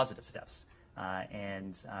are positive steps.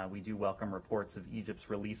 And we do welcome reports of Egypt's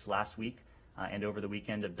release last week and over the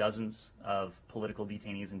weekend of dozens of political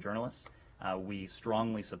detainees and journalists. We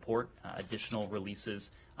strongly support additional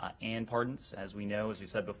releases and pardons. As we know, as we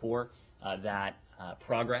said before, that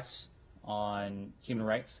progress on human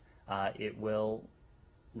rights, it will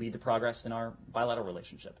lead to progress in our bilateral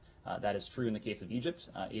relationship. That is true in the case of Egypt.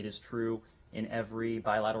 It is true in every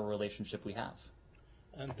bilateral relationship we have.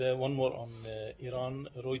 And one more on Iran.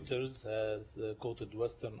 Reuters has quoted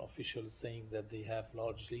Western officials saying that they have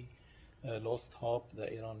largely lost hope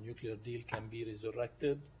the Iran nuclear deal can be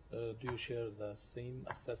resurrected. Do you share the same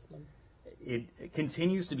assessment? It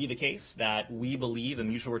continues to be the case that we believe a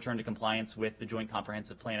mutual return to compliance with the Joint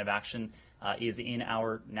Comprehensive Plan of Action is in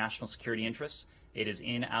our national security interests. It is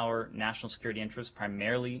in our national security interests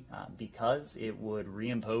primarily because it would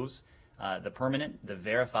reimpose the permanent, the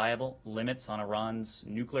verifiable limits on Iran's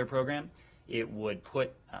nuclear program. It would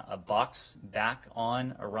put a box back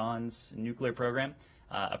on Iran's nuclear program,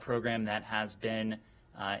 a program that has been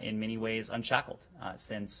in many ways unshackled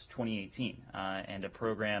since 2018, and a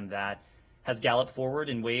program that has galloped forward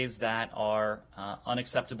in ways that are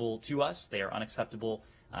unacceptable to us. They are unacceptable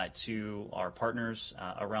to our partners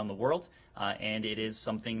around the world, and it is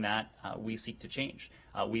something that we seek to change.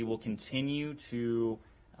 We will continue to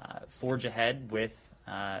forge ahead with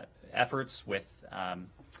efforts, with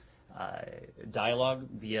dialogue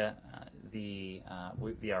via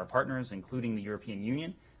our partners, including the European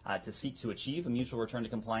Union, to seek to achieve a mutual return to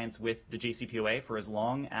compliance with the JCPOA for as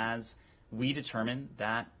long as we determine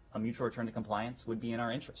that a mutual return to compliance would be in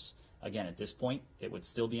our interests. Again, at this point, it would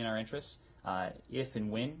still be in our interests if and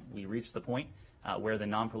when we reach the point where the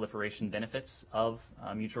non-proliferation benefits of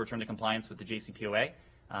mutual return to compliance with the JCPOA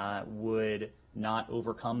would not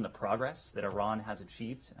overcome the progress that Iran has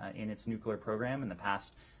achieved in its nuclear program in the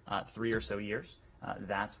past 3 or so years.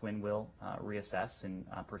 That's when we'll reassess and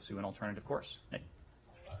pursue an alternative course. Nick?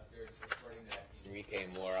 There's reporting that Enrique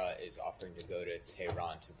Mora is offering to go to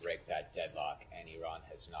Tehran to break that deadlock, and Iran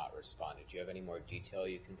has not responded. Do you have any more detail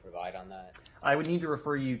you can provide on that? I would need to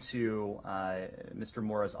refer you to Mr.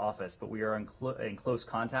 Mora's office, but we are in close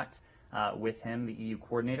contact with him, the EU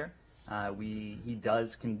coordinator. He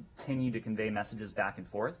does continue to convey messages back and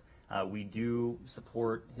forth. We do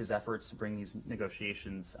support his efforts to bring these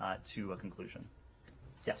negotiations to a conclusion.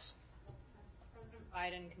 Yes?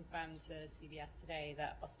 President Biden confirmed to CBS today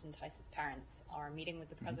that Austin Tice's parents are meeting with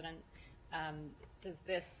the president. Does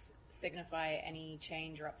this signify any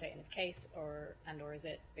change or update in his case, or is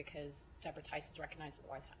it because Deborah Tice was recognized at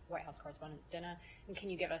the White House Correspondents' Dinner? And can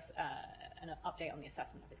you give us an update on the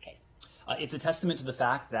assessment of his case? It's a testament to the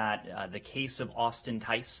fact that the case of Austin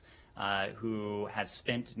Tice, who has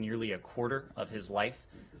spent nearly a quarter of his life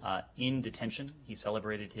in detention. He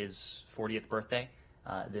celebrated his 40th birthday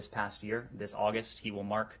this past year. This August, he will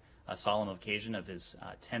mark a solemn occasion of his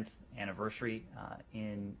 10th anniversary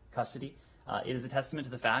in custody. It is a testament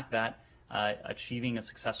to the fact that achieving a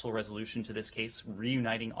successful resolution to this case,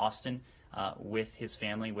 reuniting Austin with his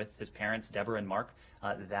family, with his parents, Deborah and Mark,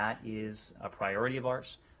 that is a priority of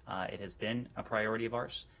ours. It has been a priority of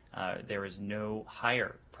ours. There is no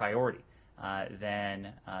higher priority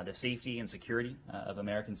than the safety and security of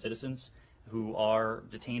American citizens who are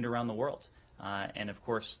detained around the world. And of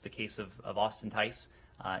course, the case of Austin Tice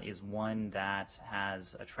is one that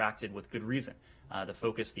has attracted, with good reason, the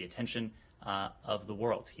focus, the attention of the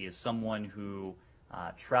world. He is someone who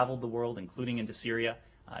traveled the world, including into Syria,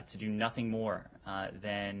 to do nothing more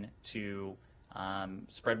than to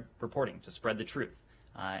spread reporting, to spread the truth.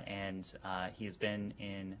 And he has been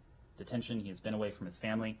in detention. He has been away from his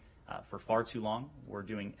family for far too long. We're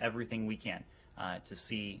doing everything we can to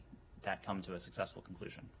see that come to a successful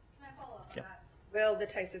conclusion. Can I follow up on that? Will the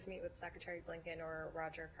Tices meet with Secretary Blinken or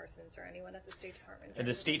Roger Parsons or anyone at the State Department?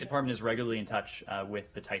 The State Department is regularly in touch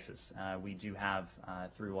with the Tices. We do have,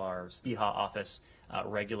 through our SPIHA office,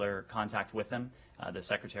 regular contact with them. The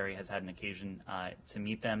Secretary has had an occasion to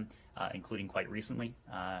meet them, including quite recently,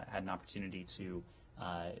 had an opportunity to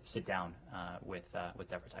sit down with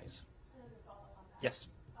Deborah Tice. Yes?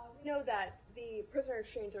 We know that the prisoner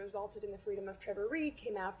exchange that resulted in the freedom of Trevor Reed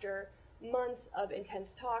came after months of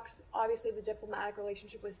intense talks. Obviously, the diplomatic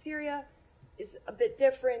relationship with Syria is a bit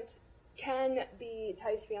different. Can the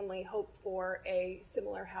Tice family hope for a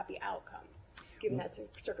similar happy outcome, given that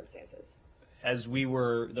circumstances? As we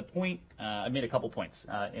were, I made a couple points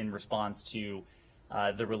in response to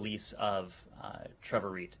the release of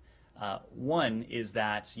Trevor Reed. One is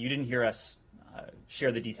that you didn't hear us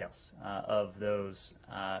share the details of those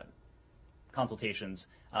consultations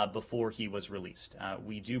before he was released.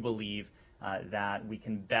 We do believe that we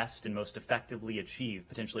can best and most effectively achieve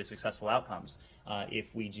potentially successful outcomes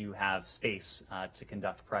if we do have space to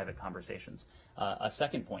conduct private conversations. A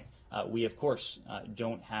second point, we of course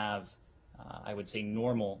don't have, I would say,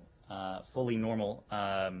 fully normal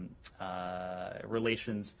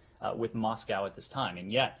relations with Moscow at this time,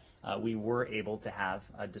 and yet we were able to have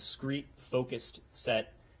a discrete, focused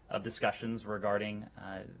set of discussions regarding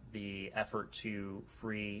the effort to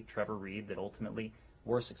free Trevor Reed that ultimately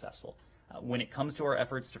were successful. When it comes to our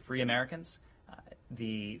efforts to free Americans,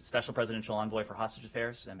 the Special Presidential Envoy for Hostage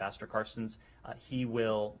Affairs, Ambassador Carstens, he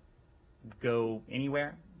will go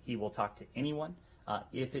anywhere. He will talk to anyone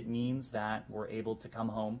if it means that we're able to come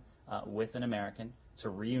home with an American, to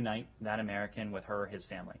reunite that American with her or his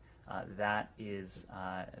family. That is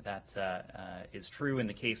true in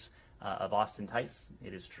the case of Austin Tice.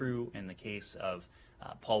 It is true in the case of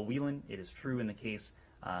Paul Whelan. It is true in the case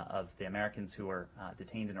of the Americans who are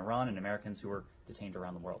detained in Iran and Americans who are detained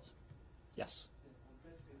around the world. Yes?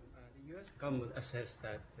 The U.S. government assessed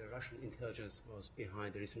that the Russian intelligence was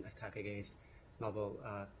behind the recent attack against Nobel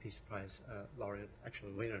Peace Prize laureate,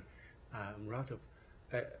 actually winner, Muratov.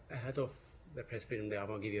 Ahead of the press freedom day, I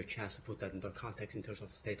want to give you a chance to put that into context in terms of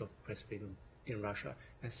the state of press freedom in Russia.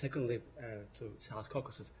 And secondly, to South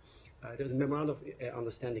Caucasus, there's a memorandum of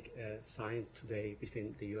understanding signed today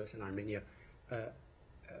between the U.S. and Armenia.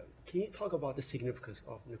 Can you talk about the significance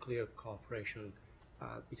of nuclear cooperation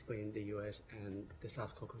between the U.S. and the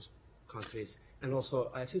South Caucasus countries? And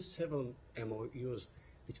also, I've seen several MOUs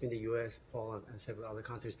between the U.S., Poland, and several other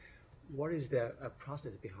countries. What is the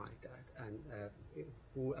process behind that, and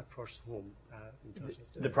who approached whom in terms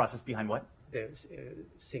of the process behind what? The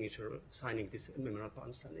signature, signing this memorandum of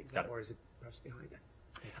understanding. What is the process behind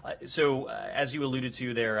that? So, as you alluded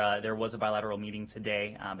to, there was a bilateral meeting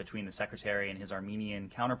today between the Secretary and his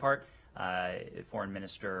Armenian counterpart, Foreign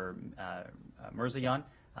Minister Mirzayan,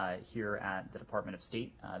 here at the Department of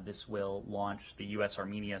State. This will launch the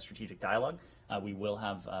U.S.-Armenia Strategic Dialogue. We will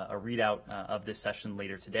have a readout of this session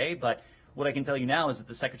later today, but what I can tell you now is that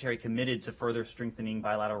the Secretary committed to further strengthening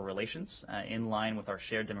bilateral relations in line with our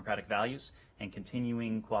shared democratic values and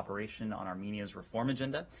continuing cooperation on Armenia's reform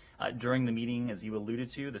agenda. During the meeting, as you alluded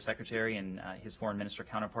to, the Secretary and his Foreign Minister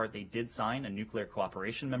counterpart, they did sign a nuclear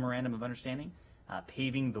cooperation memorandum of understanding,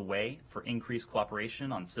 paving the way for increased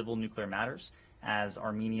cooperation on civil nuclear matters as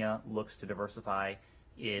Armenia looks to diversify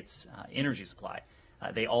its energy supply.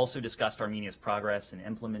 They also discussed Armenia's progress in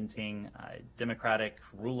implementing democratic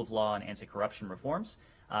rule of law and anti-corruption reforms,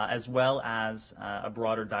 as well as a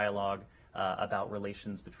broader dialogue about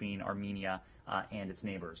relations between Armenia and its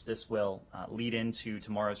neighbors. This will lead into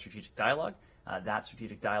tomorrow's strategic dialogue. That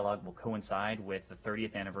strategic dialogue will coincide with the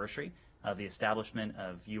 30th anniversary of the establishment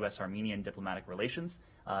of U.S.-Armenian diplomatic relations.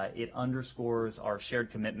 It underscores our shared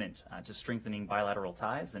commitment to strengthening bilateral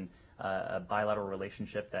ties and a bilateral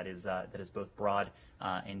relationship that is both broad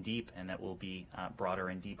and deep, and that will be broader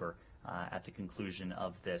and deeper at the conclusion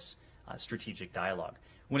of this strategic dialogue.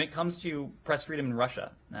 When it comes to press freedom in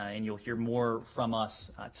Russia, and you'll hear more from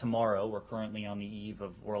us tomorrow, we're currently on the eve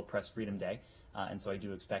of World Press Freedom Day, and so I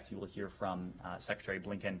do expect you will hear from Secretary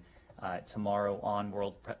Blinken tomorrow on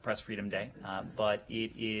World Press Freedom Day, but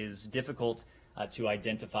it is difficult to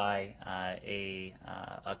identify a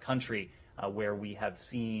country where we have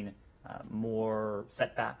seen more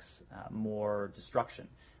setbacks, more destruction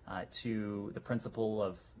to the principle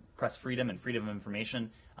of press freedom and freedom of information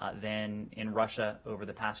than in Russia over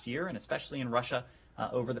the past year, and especially in Russia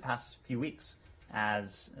over the past few weeks,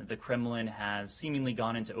 as the Kremlin has seemingly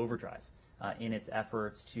gone into overdrive in its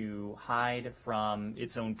efforts to hide from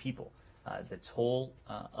its own people the toll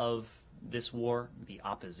of this war, the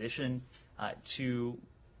opposition to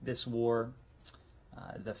this war,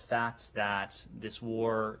 the fact that this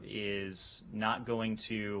war is not going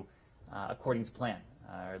to, according to plan,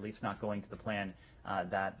 or at least not going to the plan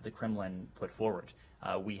that the Kremlin put forward.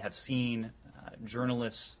 We have seen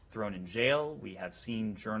journalists thrown in jail. We have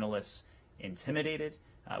seen journalists intimidated.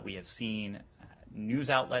 We have seen news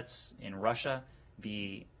outlets in Russia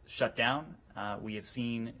be shut down. We have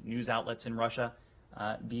seen news outlets in Russia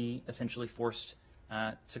be essentially forced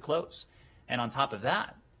to close. And on top of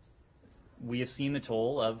that, we have seen the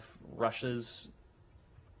toll of Russia's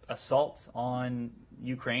assault on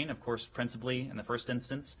Ukraine, of course, principally in the first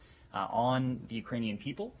instance, on the Ukrainian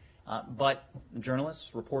people. But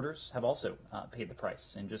journalists, reporters have also paid the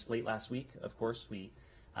price. And just late last week, of course, we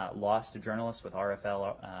lost a journalist with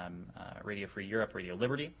RFL, Radio Free Europe, Radio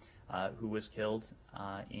Liberty, who was killed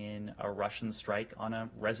in a Russian strike on a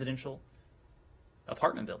residential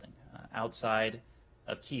apartment building outside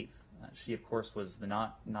of Kyiv. She, of course, was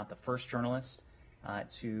not the first journalist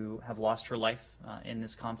to have lost her life in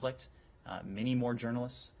this conflict. Many more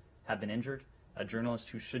journalists have been injured. A journalist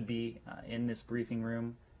who should be in this briefing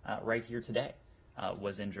room right here today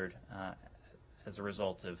was injured as a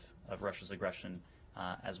result of Russia's aggression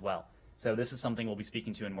as well. So this is something we'll be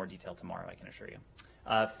speaking to in more detail tomorrow, I can assure you.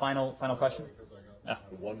 Final question?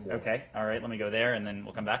 One more. Okay, all right, let me go there and then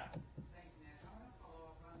we'll come back.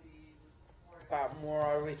 About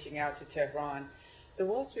more reaching out to Tehran. The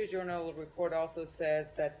Wall Street Journal report also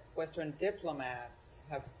says that Western diplomats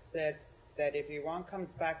have said that if Iran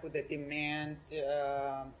comes back with a demand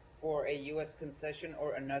for a U.S. concession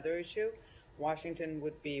or another issue, Washington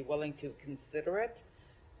would be willing to consider it.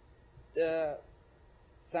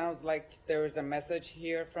 Sounds like there is a message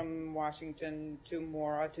here from Washington to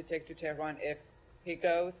Mora to take to Tehran if he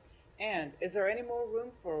goes. And is there any more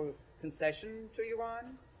room for concession to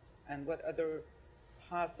Iran? And what other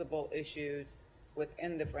possible issues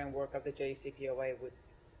within the framework of the JCPOA would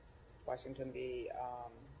Washington be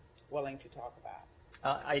willing to talk about?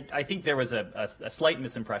 I think there was a slight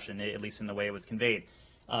misimpression, at least in the way it was conveyed.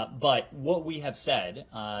 But what we have said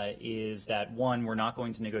is that, one, we're not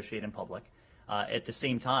going to negotiate in public. At the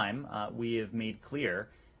same time, we have made clear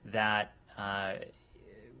that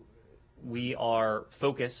we are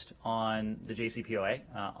focused on the JCPOA,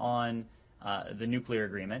 on the nuclear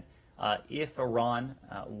agreement. If Iran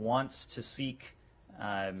wants to seek,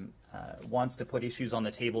 wants to put issues on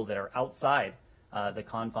the table that are outside the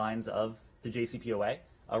confines of the JCPOA,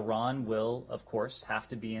 Iran will, of course, have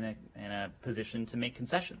to be in a position to make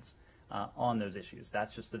concessions on those issues.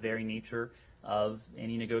 That's just the very nature of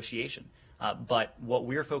any negotiation. But what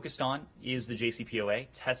we're focused on is the JCPOA,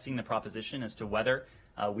 testing the proposition as to whether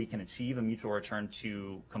we can achieve a mutual return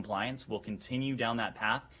to compliance. We'll continue down that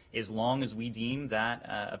path as long as we deem that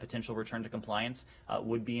a potential return to compliance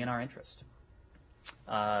would be in our interest.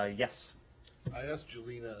 Yes. I asked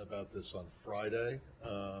Jelena about this on Friday.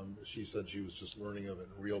 She said she was just learning of it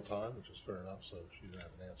in real time, which is fair enough, so she didn't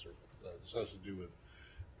have an answer. But this has to do with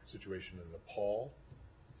the situation in Nepal.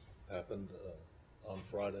 Happened on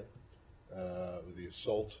Friday with the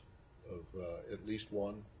assault of at least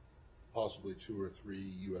one, possibly 2 or 3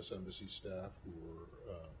 U.S. Embassy staff who were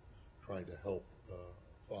trying to help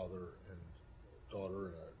father and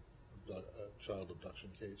daughter in a child abduction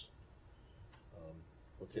case.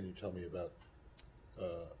 What can you tell me about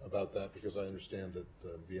that? Because I understand that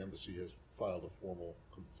the embassy has filed a formal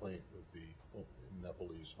complaint with the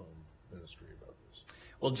Nepalese Home Ministry about this.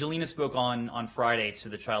 Well, Jelena spoke on Friday to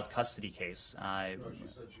the child custody case. No, she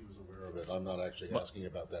said she was aware of it. I'm not actually asking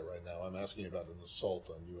about that right now. I'm asking about an assault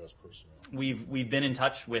on U.S. personnel. We've been in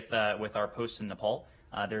touch with our posts in Nepal.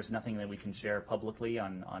 There's nothing that we can share publicly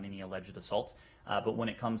on any alleged assault. But when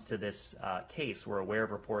it comes to this case, we're aware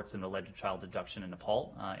of reports of alleged child abduction in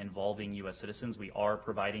Nepal involving U.S. citizens. We are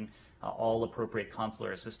providing all appropriate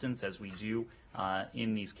consular assistance as we do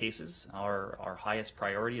in these cases. Our highest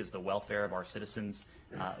priority is the welfare of our citizens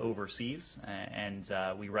overseas, and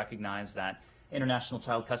we recognize that international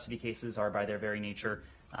child custody cases are, by their very nature,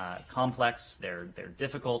 complex, they're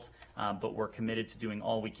difficult, but we're committed to doing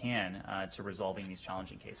all we can to resolving these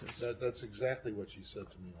challenging cases. That's exactly what she said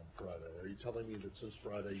to me on Friday. Are you telling me that since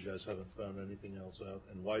Friday you guys haven't found anything else out?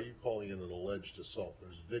 And why are you calling it an alleged assault?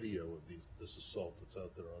 There's video of this assault that's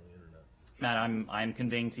out there on the internet. Matt, I'm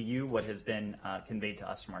conveying to you what has been conveyed to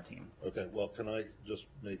us from our team. Okay, well, can I just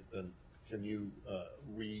make then, can you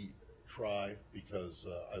retry? Because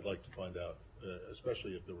I'd like to find out,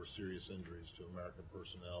 especially if there were serious injuries to American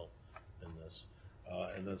personnel in this.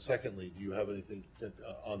 And then secondly, do you have anything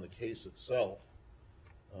on the case itself?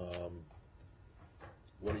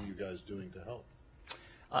 What are you guys doing to help?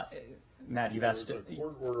 Matt, you've asked... There was a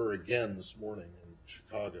court order again this morning in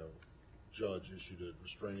Chicago. Judge issued a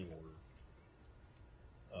restraining order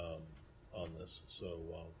on this. So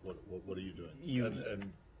what are you doing?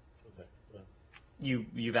 Okay.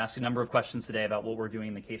 You've asked a number of questions today about what we're doing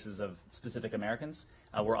in the cases of specific Americans.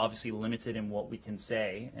 We're obviously limited in what we can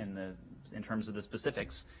say in terms of the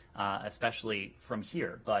specifics, especially from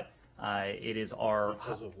here. But it is our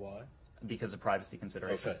because of why? Because of privacy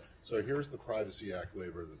considerations. Okay. So here's the Privacy Act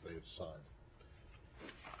waiver that they've signed.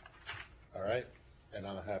 All right, and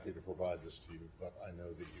I'm happy to provide this to you, but I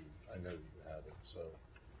know that you have it. So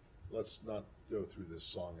let's not go through this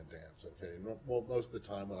song and dance, okay? Well, most of the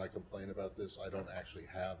time when I complain about this, I don't actually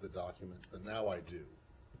have the document, but now I do.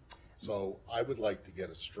 So I would like to get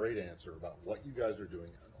a straight answer about what you guys are doing,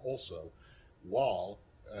 and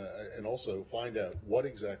also find out what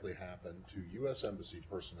exactly happened to U.S. Embassy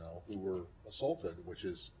personnel who were assaulted, which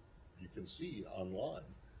is, you can see online,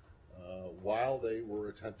 while they were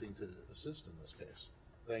attempting to assist in this case.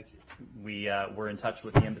 Thank you. We were in touch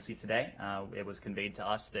with the embassy today. It was conveyed to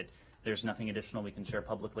us that there's nothing additional we can share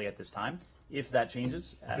publicly at this time. If that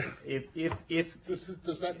changes,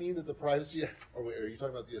 does that mean that the Privacy Act, are you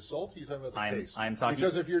talking about the assault, or are you talking about the case? I'm talking,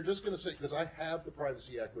 because if you're just going to say, because I have the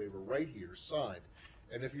Privacy Act waiver right here signed,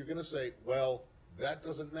 and if you're going to say, well, that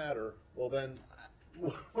doesn't matter, well then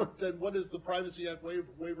what does the Privacy Act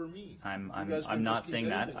waiver mean? I'm not saying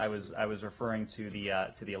that. I was referring to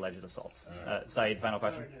the alleged assaults. Saeed, final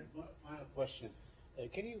question. Final question.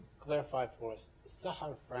 Can you clarify for us?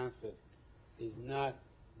 Sahar Francis is not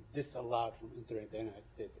disallowed from entering the United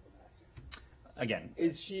States of America. Again,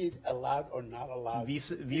 is she allowed or not allowed?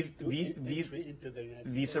 Visa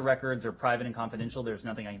records are private and confidential. There's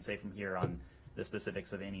nothing I can say from here on the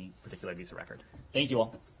specifics of any particular visa record. Thank you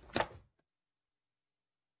all.